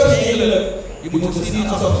die geurens eigenlijk, je moet het zien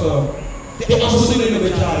alsof ze de afzoening met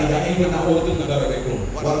Jari, daar eigenlijk naar oordeel naar daarbij komen.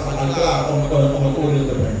 Waar gaan aan klaar om het oordeel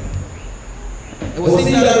te brengen. En we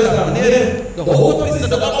zien daar meneer de hoofdpriester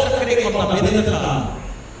de opdracht gekregen om naar binnen te gaan.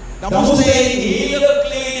 Dan moest hij hele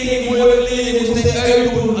kleding, mooie kleding, moest hij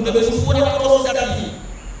uitdoen. En dat is voor de cross dat hij.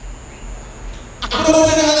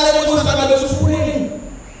 Across en alle moest aan de voering.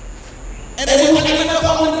 En hij moest alleen maar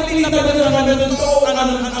van de kleding naar binnen gaan met een touw en aan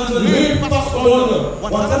zijn heup vastgebonden.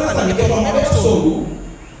 Want dat is dan niet van mij zo doen.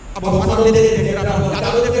 Maar we gaan dit in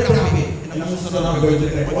en dan moesten ze naar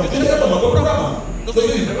buiten trekken. Want dit is het programma. Dat is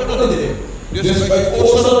het. Dus bij het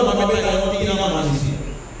oosten, maar bij het niet aan man zien.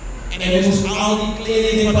 En hij moest al die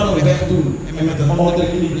kleding van hem weg doen. En met een andere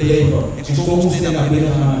kleding leven. En zo moest hij naar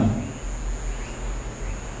binnen gaan.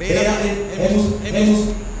 Hij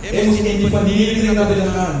moest in die familie naar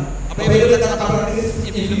binnen gaan. Maar weet je dat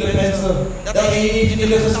karakteristisch in Filippenzen? Dat hij heeft in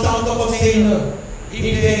de gestalte van zijn.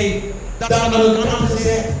 Heeft hij dat aan de kant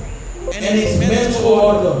gezet. En is mens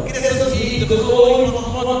geworden. Christus heeft de glorie van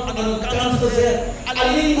God aan de kant gezet.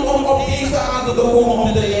 Alleen om op deze aarde te komen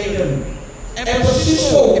om te lijden. En precies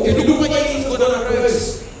zo, if you doet wat Jezus door het kruis.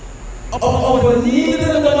 Op een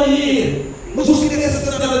nederende manier moest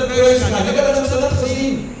Christus naar het kruis gaan. We hebben dat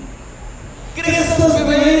gezien. Christus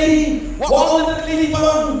beweegt wat onder de kleding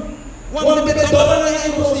van. Want met de dollar naar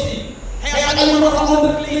hem gezien. Hij had alleen nog een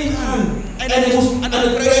andere kleding aan. En hij moest aan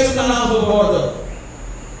het kruis genageld worden.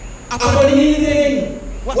 Maar iedereen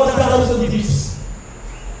was daar op zijn diepst.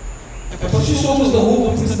 En precies zo moest de hoge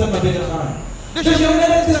priester naar binnen gaan. Dus je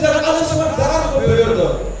merkt dus dat alles wat daar gebeurde,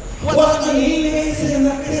 was een heenwijzing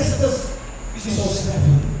naar Christus. Die zou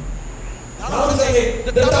sterven. Daarom zeg ik,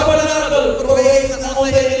 de tabernakel verwijst naar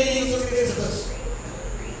onze Heer Jezus Christus.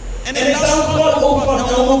 En ik dank God ook van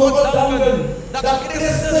jou, mogen God danken, dat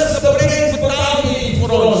Christus de prijs betaald heeft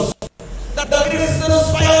voor ons. Dat Christus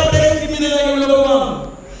vijand brengt die binnen in uw lichaam.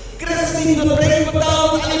 Christus heeft de prijs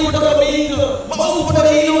betaald niet alleen voor de gemeente, maar ook voor de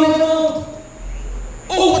hele wereld.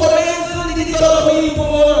 Ook voor de mensen die niet gemeente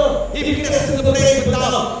worden, heeft Christus de prijs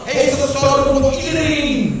betaald. Hij is gestorven voor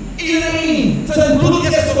iedereen. Iedereen. Zijn bloed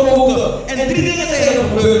is gewogen. En 3 dingen zijn er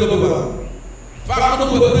gebeurd. Vaak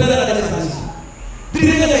doen we binnen de instantie.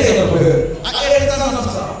 3 dingen zijn er gebeurd.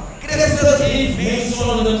 Christus heeft mijn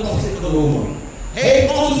zonden op zich genomen. Hij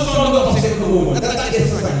heeft onze zonden op zich genomen. Dat is de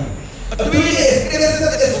eerste zaak. Het tweede is,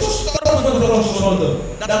 Christus is gestorven voor onze zonden.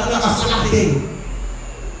 Dat is een afslachting.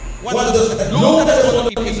 Want dus het loon dat de zonde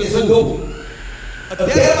is een dood.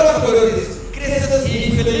 Het derde wat gebeurd is, Christus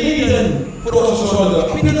heeft geleden voor onze zonden.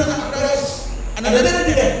 Appinnen naar het kruis. En dan derde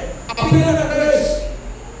direct, appinnen naar het kruis.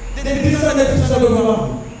 Dit zijn de dingen die we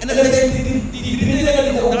maken. En dan zijn die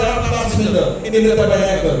dingen die ook daar plaatsvinden in de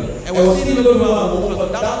tabernakel. En we zien in de we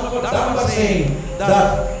mogen dankbaar zijn dat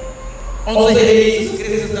onze Heer Jezus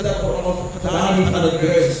Christus dat voor ons gedaan heeft aan het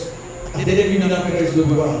kruis. Dit hebben we naar het kruis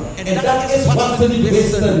bewaren. En dat is wat ze niet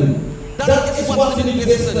wisten. Dat is wat ze niet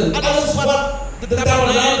wisten. Alles wat de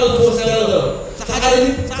tabernakel voorstelde. Ze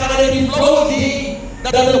hadden niet flauw idee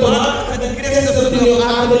dat het te maken met de Christus die op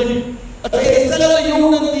aarde liep. Het zijn dezelfde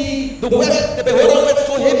Joden die de Bijbelwet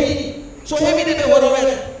zo heavy de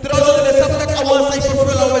Bijbelwet. Terwijl ze de septek allemaal zijn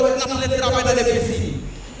vervullen met de trap en de definitie.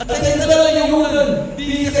 Het zijn dezelfde Joden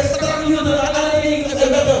die zich strak hielden aan alle regels en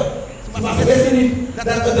wetten. Maar ze wisten niet dat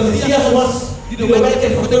het de Messias was die de wet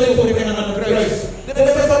in vervulling zou brengen aan het kruis. Dit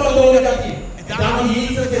is het wat we hebben. En daarom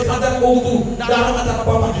Jezus is aan dat ook toe. Daarom had dat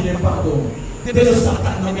papa in de pardon. Dit is een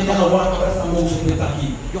staat met een waard van Mozes met Taki.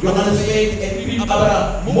 Johannes 5 en Piep Abra.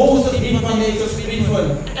 Mozes heeft van mij geschreven.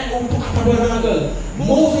 En ook de tabernakel.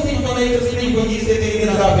 Mozes heeft van mij geschreven. Jezus tegen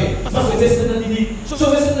de Rabbi. Maar ze wisten het niet. Ze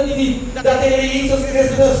wisten het niet. Dat de Heer Jezus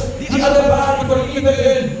Christus, die alle waarheid vergeven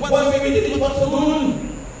hun. Want we weten niet wat ze doen.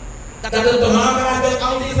 Dat het te maken had met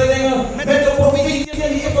al deze dingen. Met de profetie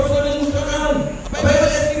die in vervulling moesten gaan. Maar wij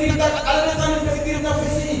hebben geschreven dat alles aan het geschreven naar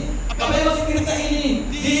visie. Maar wij hebben geschreven dat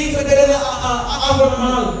die vertellen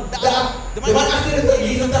allemaal. Maar achter het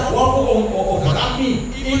Jezus dat wachten om verraad niet.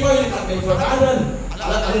 Iedereen van jullie gaat mij verraden.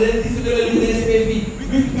 Alleen die zullen jullie in SPV.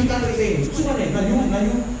 Wie kan er zijn? Zo maar niet. Naar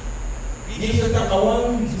jou. Jezus dat gewoon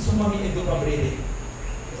zomaar niet in de fabrede.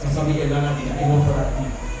 Dat is een beetje lang die hij wordt verraad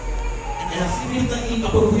niet. En als je vindt dat in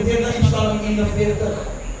profiteert in Psalm 41.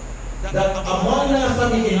 Dat Amanda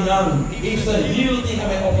Sami in naam heeft zijn heel tegen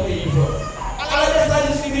mij opgegeven. Alle zijn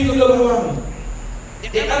de schrijven geworden.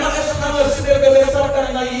 Ik kan nog eens gaan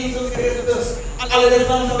schrijven naar Jezus Christus. Alle zijn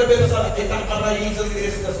schrijven naar Jezus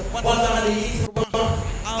Christus. Want ze hadden Jezus verwacht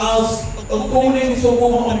als een koning zou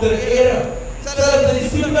komen om te regeren. Zelfs de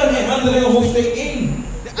discipelen in Handelingen hoofdstuk 1.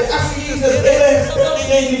 De actie Jezus herstelt in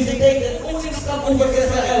identiteit en koningschap over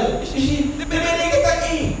Israël. De beweeging dat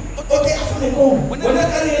niet. Oké, als we komen. Wanneer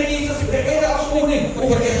kan de Heer Jezus regeren als koning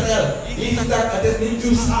over Israël? Jezus zegt, het is niet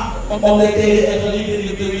uw zaak om de tijden en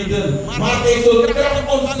geliefden te weten. Maar hij zal kracht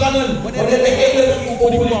ontvangen wanneer de Heilige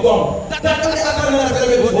over u komt. Dat kan de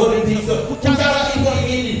afgelopen voor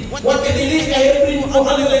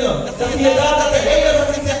voor handelingen. Dan zie je daar dat de hele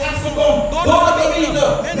regering zijn actie komt. Door de gemeente.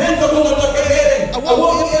 Mensen doen het de regering. Er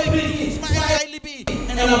wordt ook een brief.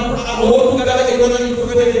 En dan hoort hoe dat economie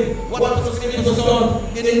vervulling. Wat is geschreven stond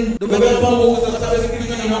in de wet van Mozes. Dat is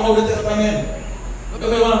geschreven in het Oude Testament.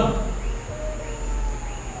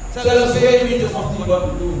 Zelfs jij weet dus nog niet wat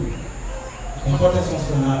we doen. En God is ons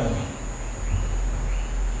genadig.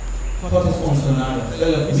 God is ons genadig.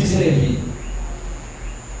 Zelfs misrevi.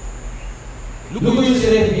 Look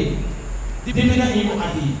misrevi. Die binnen in je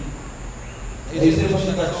ati. Er is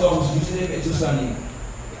er dat soms misrevi en Susani.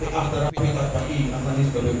 Ik achteraf in dat pakje, als dan is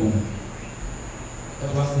het boom.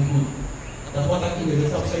 Dat was niet goed. Dat was dat in de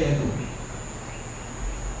zelfs zei doen.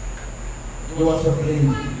 Je was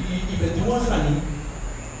verblind. Je bent doen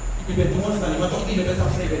je bent doen maar toch niet met het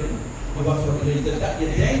afschrijven. Je was verblind. Je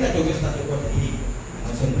denkt dat je wist dat je wordt hier.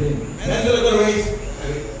 Dat is een blind. Mensen zullen er geweest.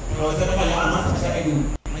 We zeggen van ja, maar dat zei ik doen.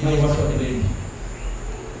 Maar je was verblind.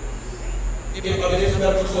 Ik heb al deze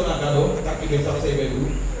werk zo naar Gado. Dat ik weet dat zij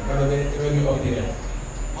doen. Maar dat ben ik nu ook direct.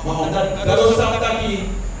 Maar omdat Gado staat dat je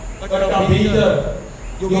kan beter.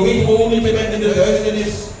 Je weet gewoon niet, je bent in de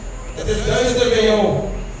duisternis. Het is duister bij jou.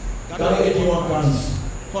 Dan geef je een kans.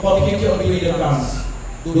 God geeft je een tweede kans.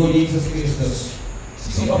 Door Jezus Christus.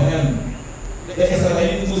 Zie op hem. De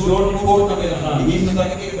Israëlieten moest door die poort naar binnen gaan. Jezus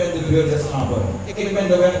zegt, ik ben de deur des schapen. Ik ben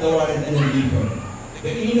de weg, de waarheid en de liefde.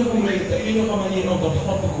 De enige manier om tot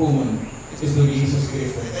God te komen is door Jezus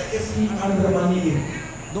Christus. Er is geen andere manier.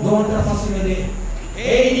 Door dat fascineren.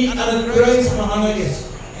 Hij die aan het kruis gehangen is.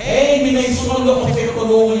 Hij die mijn zonde op zich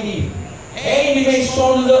genomen heeft. Hij die mijn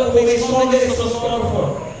zonde is gestorven.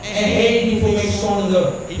 En hij die voor mijn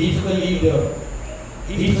zonde heeft geleden.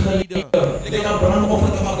 Ik heb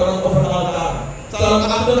brandoffer over de altaar. Psalm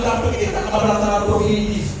 88 is Abraham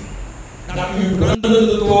profetisch. Dat uw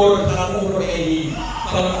brandende toren gaat over mij heen.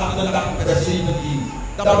 Psalm 88 vers 17.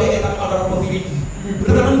 Dat betekent dat Abraham profetisch. Uw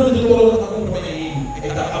brandende toren gaat over mij heen.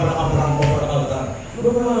 Ik dacht Abraham brand over de altaar.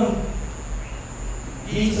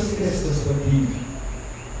 Jezus Christus verdient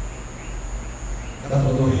dat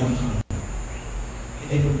we door hem gaan.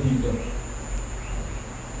 En ik verdient het.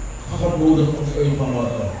 God nodigt ons uit van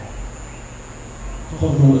water.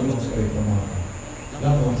 God nodigt ons uit van water.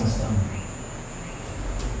 Laten we gaan staan.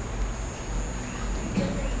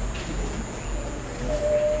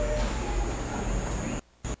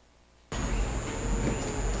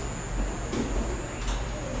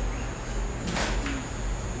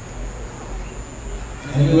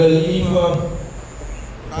 En ik wil liever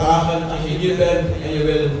vragen als je hier bent en je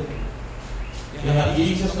wil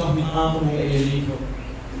Jezus nog niet aannemen in je leven.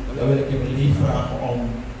 Dan wil ik je lief vragen om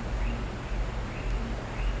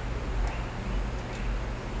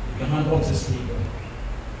je hand op te steken.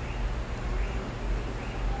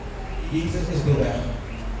 Jezus is de weg.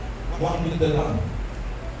 Wacht niet te lang.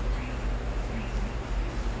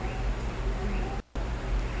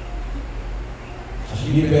 Als je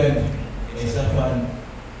hier bent en je zegt van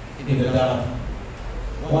inderdaad,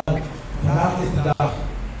 want vandaag is de dag.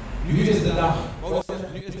 Nu is de dag.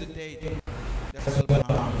 Nu is de tijd. Dat is wel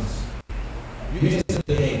belangrijk. Nu is de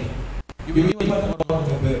tijd. Je weet niet wat er morgen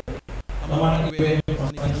gebeurt. Maar ik weet van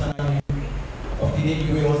niet staan aan je. Of die dingen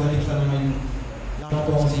die we ons niet staan aan je. Laten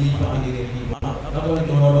we ons liefde aan die regering. Laten we niet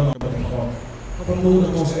horen met God. God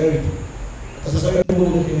nodigt ons uit. Dat is een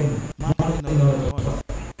uitnodiging. Maak het in orde.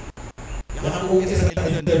 Ja, ook is het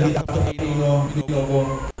een interview dat we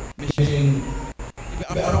misschien. Ik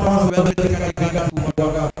ben allemaal wel met de kijken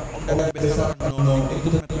omdat ik ben straks ik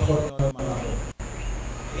doe het met God maken.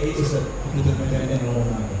 Eet is het, ik doe het met hem en God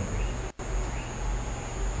maken.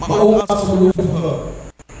 Maar ook als gelovigen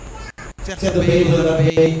zegt de Bijbel dat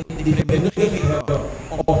wij die verbinding hebben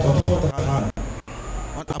om tot God te gaan.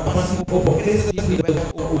 Want Abbas op Christus die de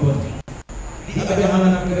weg opent. Die hebben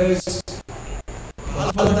hangen aan het kruis.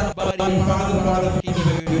 Alle dag die vader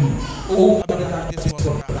verkiezen. Ook hebben de dag is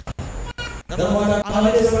voor elkaar. Dan worden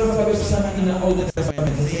alle Israëli's bestaan in het Oude Testament.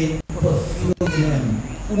 Ze zijn vervuld in hem.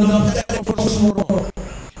 Unang voor smoro.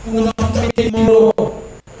 Unang met moro.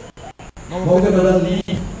 Maar we hebben wel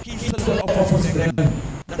lief. Kiezen op ons brengen.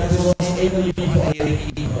 Dat is ons ene liefde voor de Heer.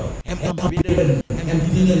 Hem aanbidden, hem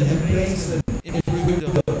dienen, hem prijzen in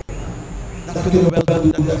vreugde. Dat kunnen we wel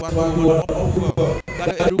doen. Dat is wat we worden opgeroepen.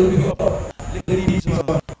 Dat roepen we op.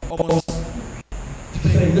 Liefde om ons de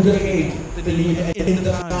vrijmoedigheid te leren en in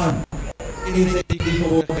te gaan. In zijn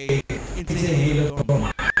tegenwoordigheid, in zijn hele toon.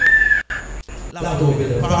 Laten we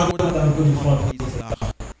bidden. Vader, dank u God voor deze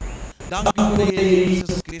dag. Dank u voor de Heer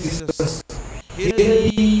Jezus Christus. Heer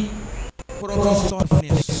die voor ons gestorven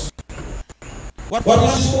is. Wat voor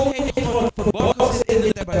schoonheid God verborgen is in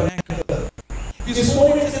de tabernakel. Uw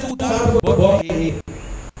schoonheid is goed daar verborgen, Heer.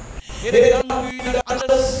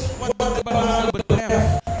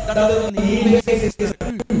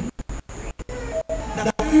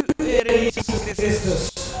 dat u, Heer Jezus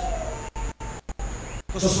Christus,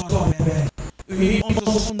 gestorven bent. U heeft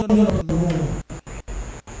onze zonden genomen.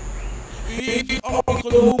 U heeft op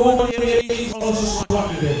genomen, Heer Jezus, onze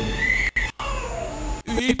zwakheden.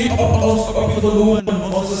 U heeft op ons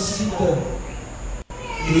genomen, onze ziekte.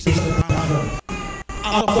 U heeft gedragen.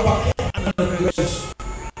 Afgepakt aan de kruis.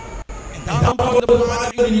 En daarom wil de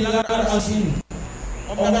Vader u niet langer aanzien.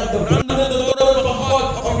 Omdat de brandende toren van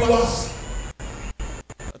God op u was.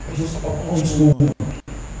 Het is op ons komen.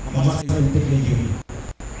 Maar mag u tekenen jullie.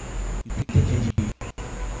 U tekenen jullie.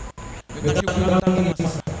 We danken u grand dank in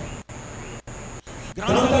Master.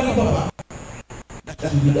 Grand dank in Papa.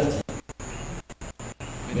 Dat u dat.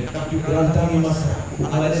 We danken u grand dank in Master.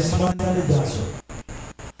 Alla de smanta de jaso.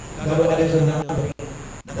 Dat we alle genade.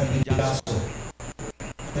 Dat we jaso.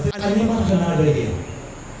 Dat is alleen maar genade, Heer.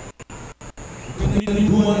 We kunnen niet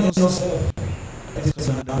doen in onszelf. Het is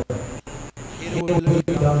genade. Heer, we willen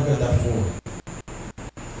u danken daarvoor.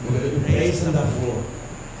 We willen u prijzen daarvoor.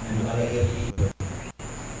 En u alle eer geven.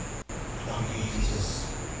 Dank u, Jezus.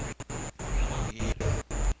 Dank u, Heer.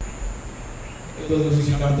 Ik wil de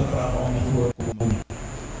muzikanten vragen om naar voren te komen.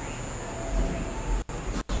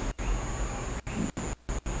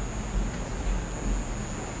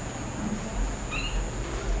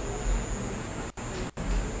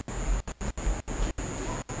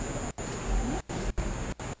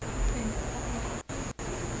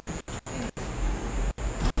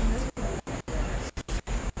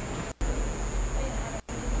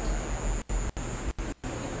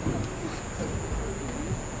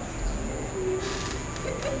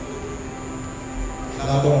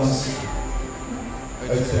 Laten we ons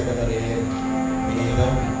uitstrekken naar de Heer. Heer,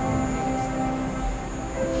 dank u.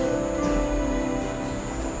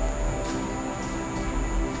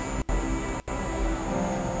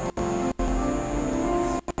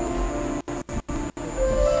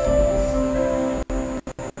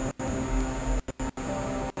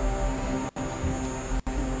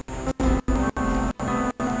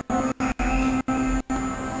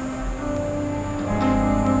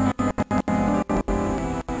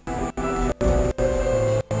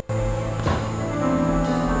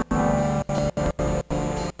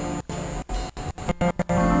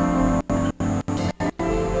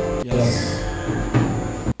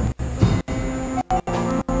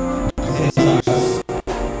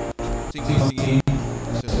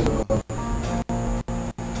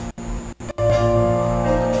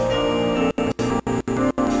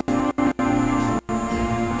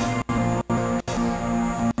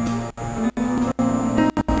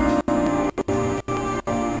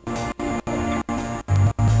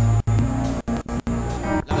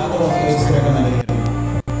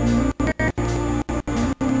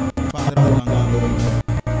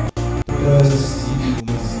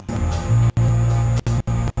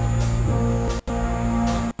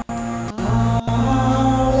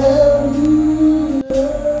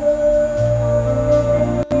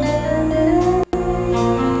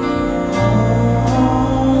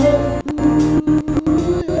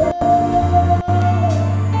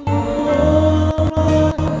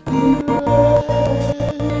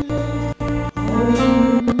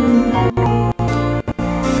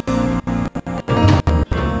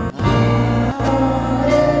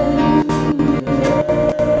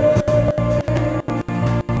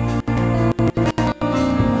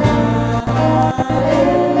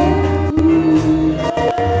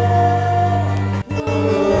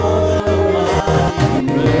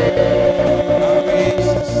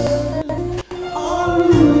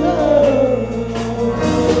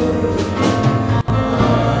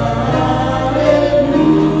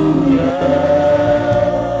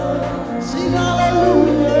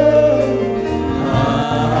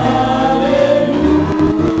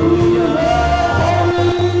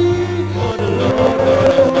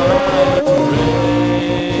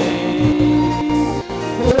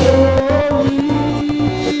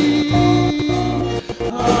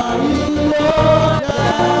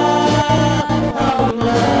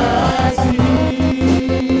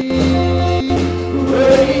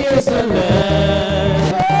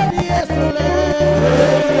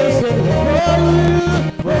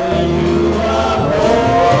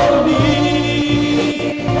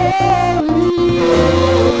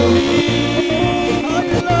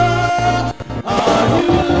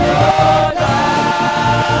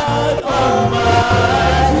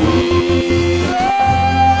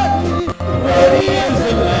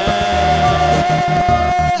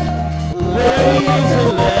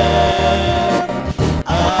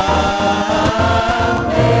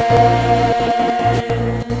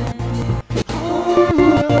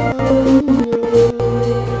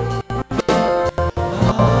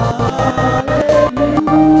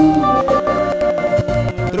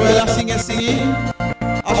 profetie.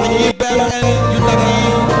 Als je hier bent en je dat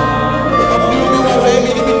hier opnieuw wil wij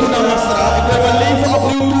met die Tuna Masra. Ik wil mijn leven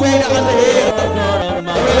opnieuw toewijden aan de Heer.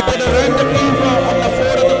 Dan wil ik je de ruimte geven om naar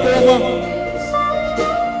voren te komen.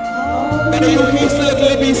 Ben je geestelijk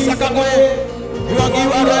Libi Sakagoe? U wil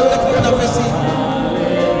geven aan ruimte voor de profetie.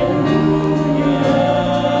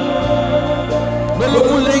 De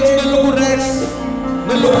luku links, de luku rechts,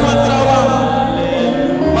 de luku matrawa,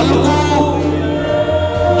 maar luku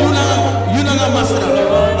Yuna Masra.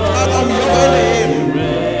 Het gaat om jou en de Heer.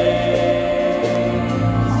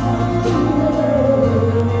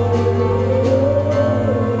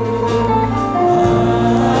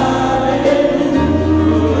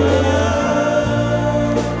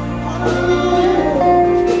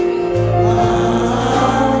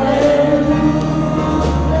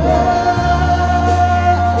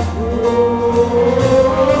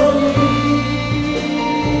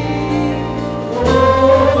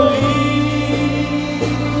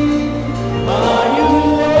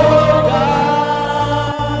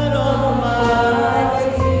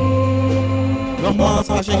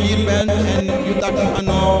 Als je hier bent en je dacht van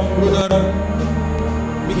nou, broeder,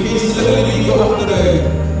 mijn geestelijke liefde achteruit,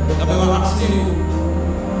 dan ben we actie.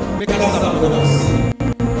 Ik kan dat dan actie.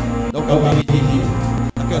 Dan kan we niet hier.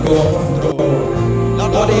 Dan kunnen we op vertrouwen.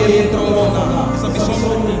 Laat de Heer vertrouwen vandaag. Het is een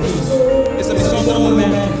bijzonder nieuws. Het is een bijzonder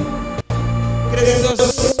moment.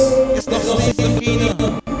 Christus is nog steeds degene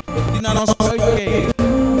die naar ons uitkijkt.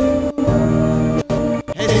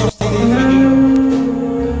 Hij is nog steeds degene.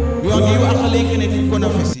 We gaan geven aan gelegenheid voor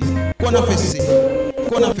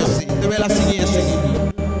konafesi, terwijl hij zingen en zingen.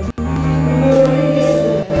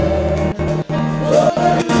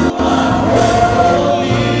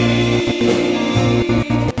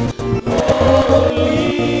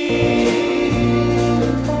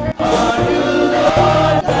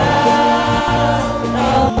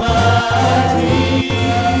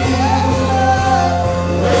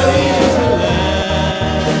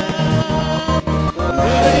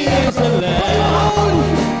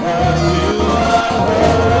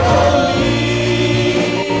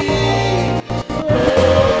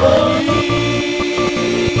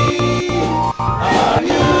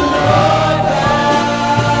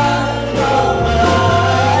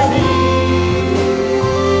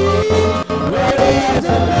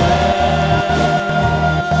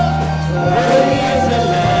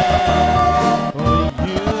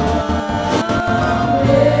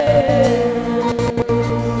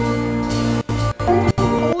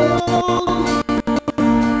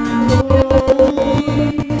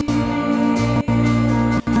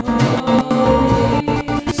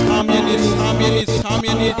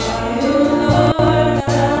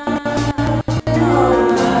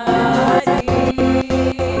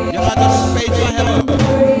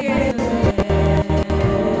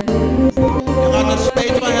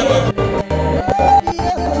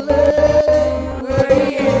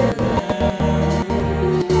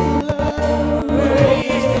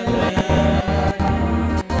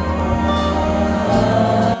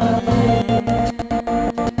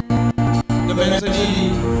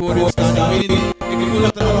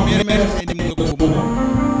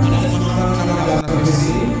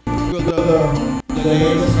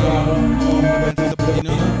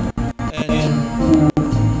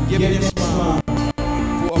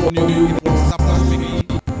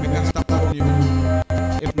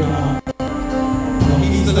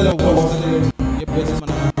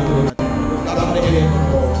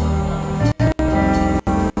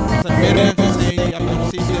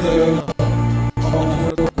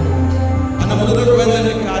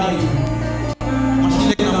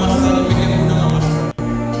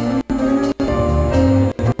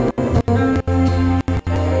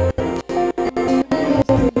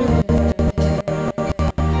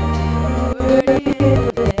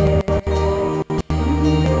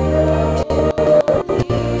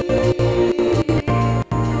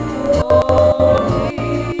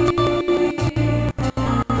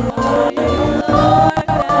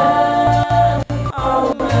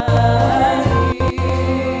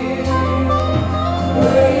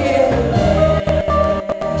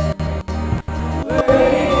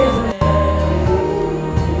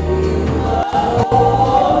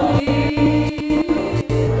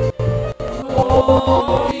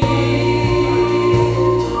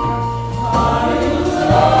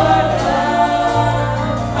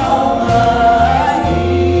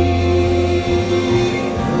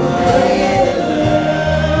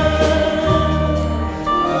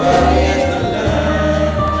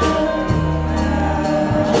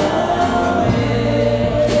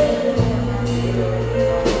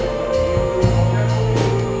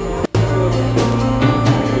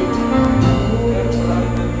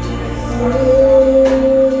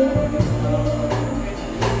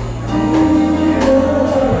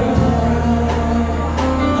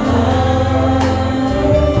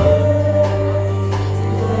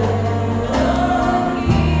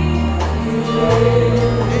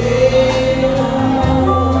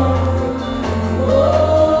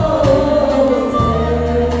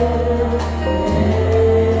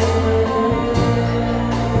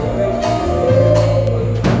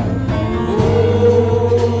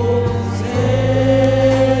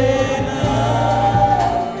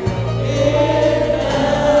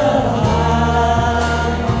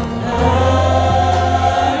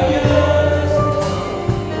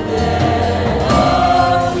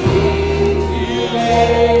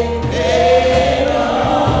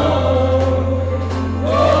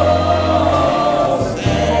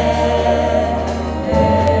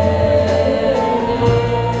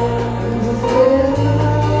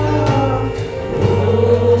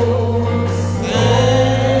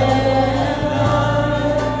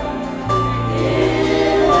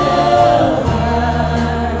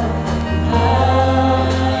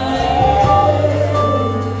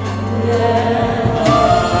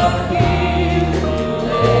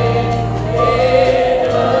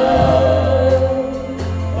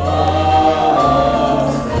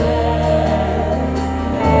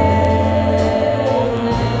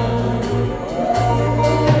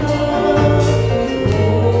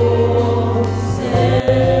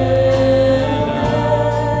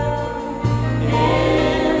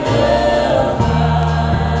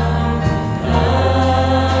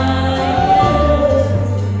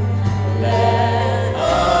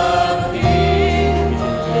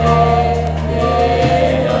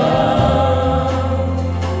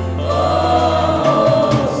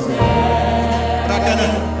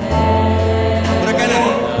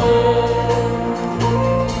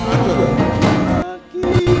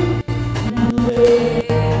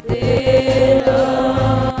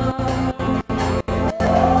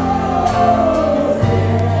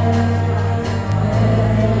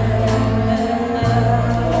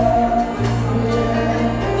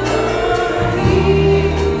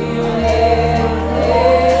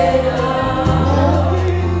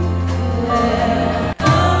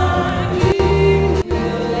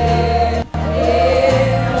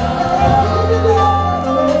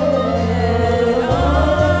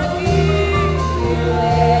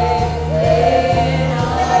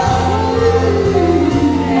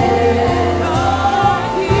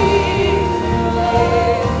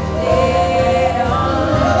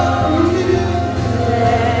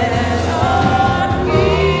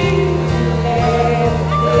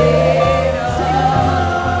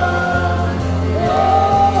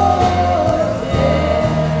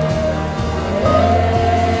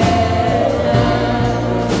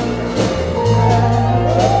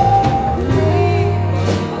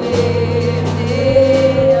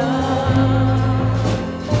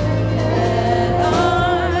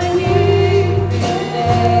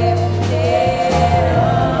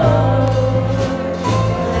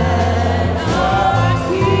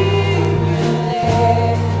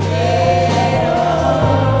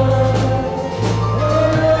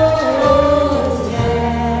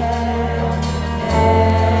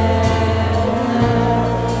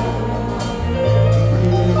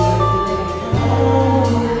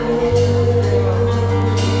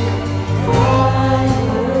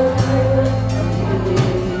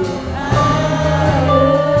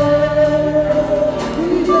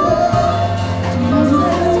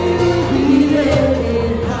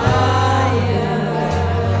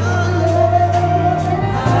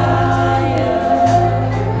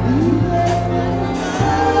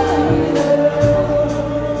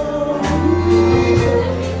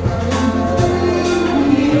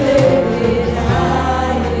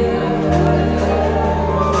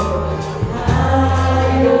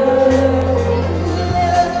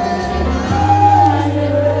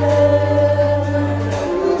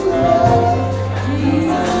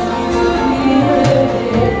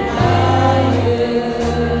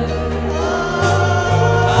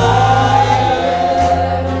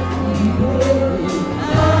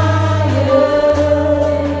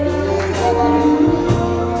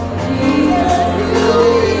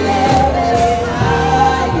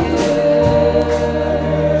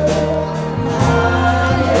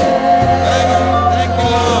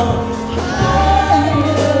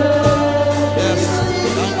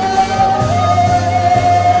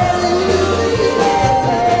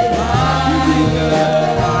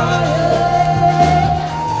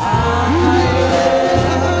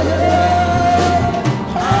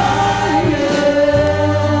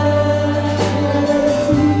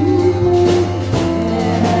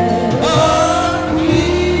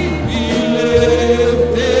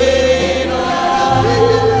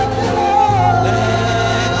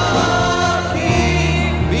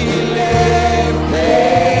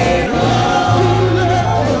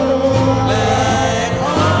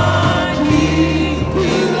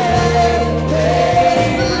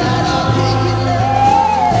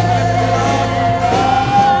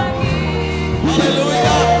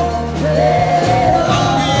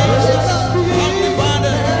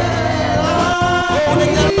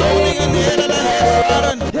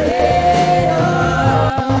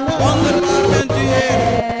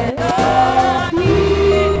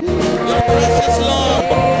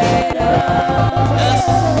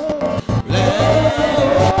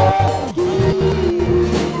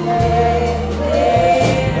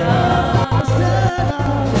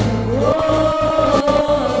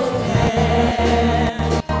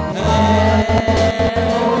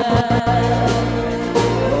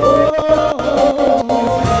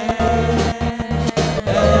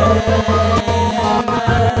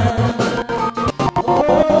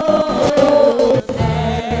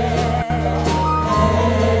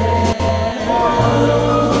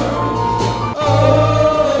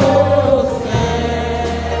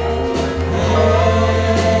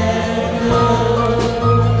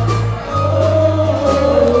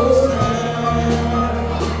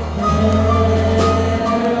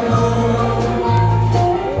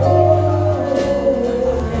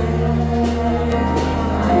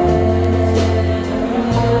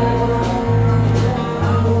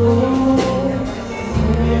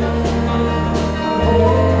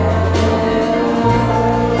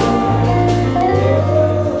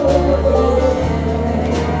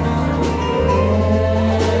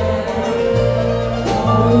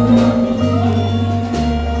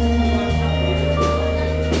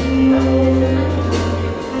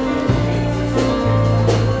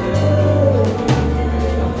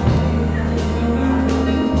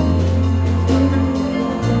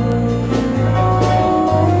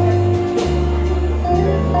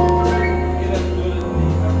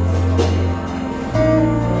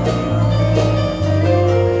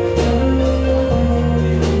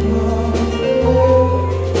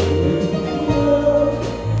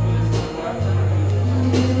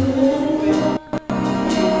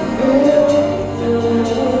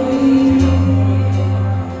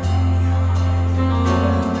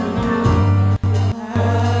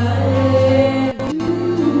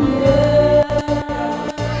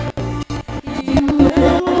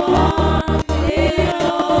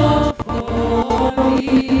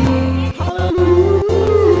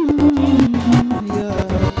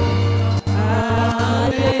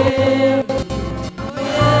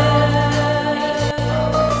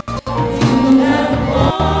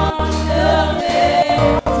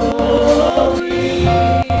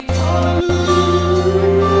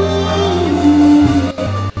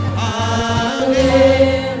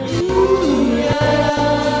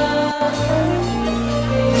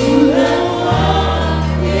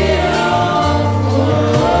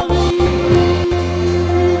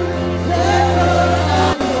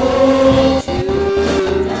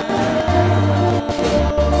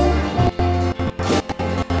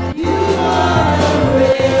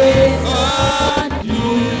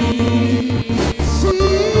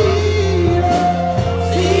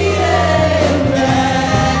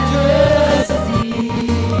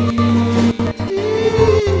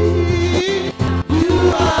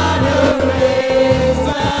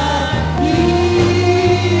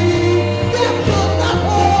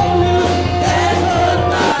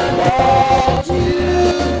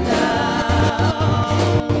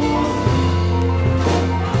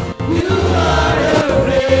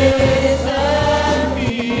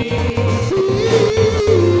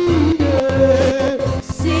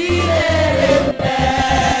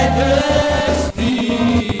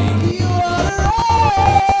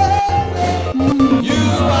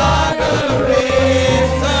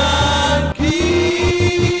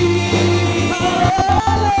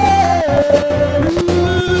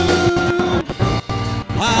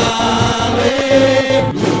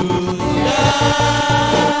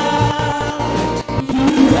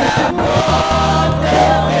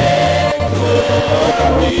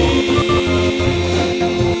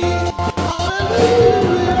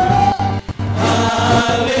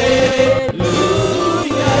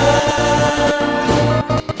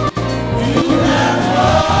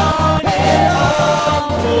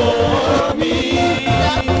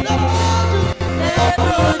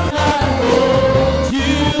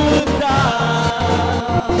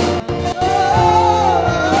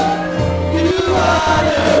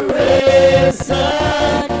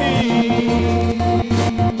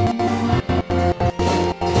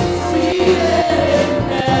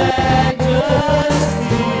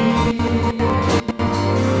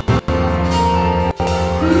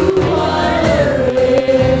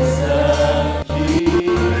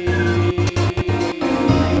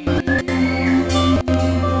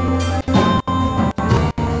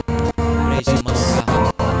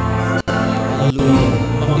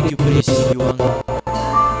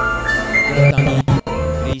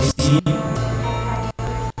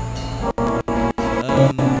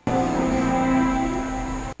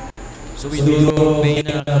 So we do pay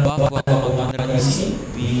na ba for pagmanranisi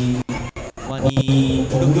we mani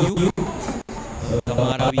lugyu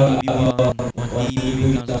kamarawi biwang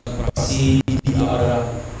mandi kan praksi di ara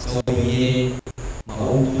so we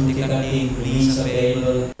mautu dikani please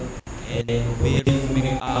available and then we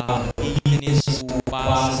make a ignis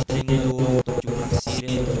upas dingdo to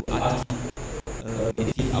praksi to ati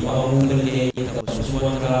if abang lele kita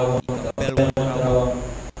susuan raw kita belon raw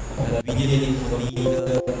bigyan ko ni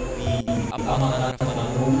abang na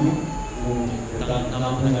panahon tang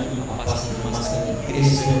naman na ipapas mas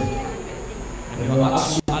Kristo mga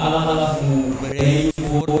ala fu pray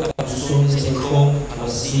for kapsuson sa itong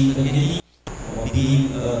alasi ni bigin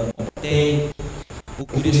te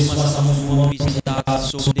ukudis mas semua bisita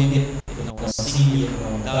so din na wasili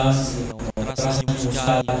dance na trust yung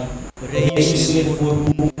sujali pray for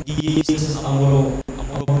Jesus amoro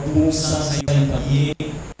pusa sa iyo pagi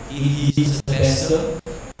He is the best,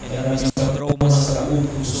 and bisa trauma sa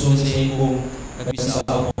upuso sa iyong bisa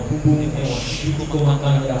mabubong mo shito ko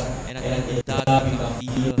makanda and dati ka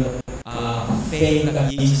feel faith na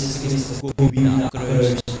Jesus Christ ko bina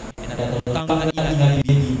cross and tang na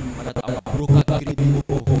ibig para abruka kribo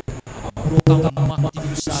abruka ka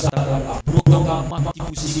matifus ata abruka ka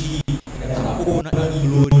matifus sigi and ako na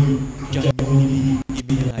ilori jamuni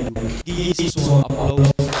ibinayo Jesus so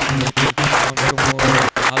applause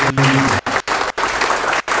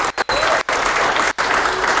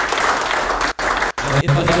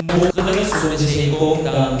Mungkin sudah seko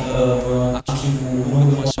dan aksi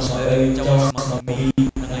bunuh masuk jauh mami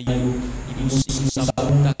mengayu ibu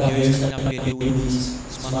sabun tak kau yang periode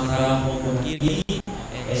semangat mungkin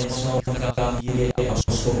semua kerana dia apa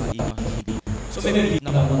sosok iman so maybe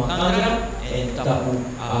nama makanan and tapu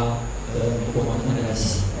hukuman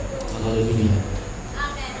nasi haleluya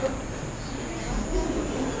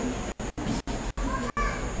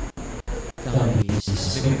amin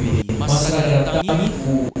Yesus maybe masyarakat kami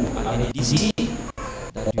ada di sini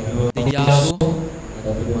dan juga tejaso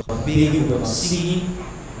dan juga kambing juga singing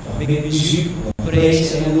kambing music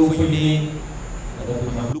praise and love for me dan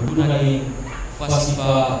juga lupa naik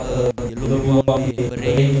festival di luar di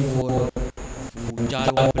pray for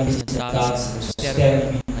jaro presentasi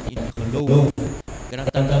stereo dan ini kalau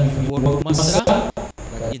kerana kami for masyarakat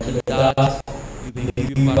dan ini dat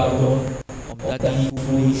ibu pardon om tadi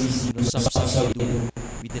fui sisi no sama itu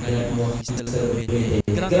bidana mo istel bede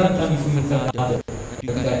gran kami fumada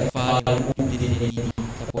juga fala jadi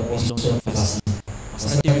tapos bison fasi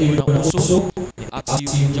masati ko na uso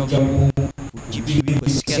aksi jamu jibi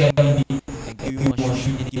besker ini egu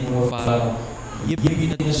machine di mo fala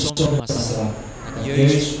yebi na son masara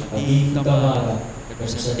yes di tamara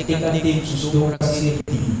bisa teknik susu praksi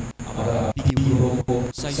di para bibiru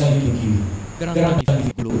saya bibi gran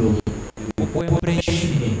kami glo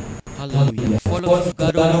Operation hallelujah follow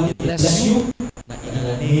God will bless you na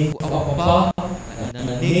inanane ko apa na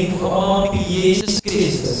inanane ko ama Jesus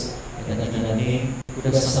Christus na inanane ko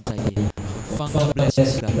da sa tayo Father bless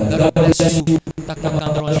God bless you takang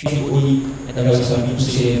ron shi odi and there is a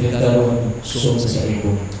music that so sa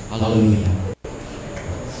iyo hallelujah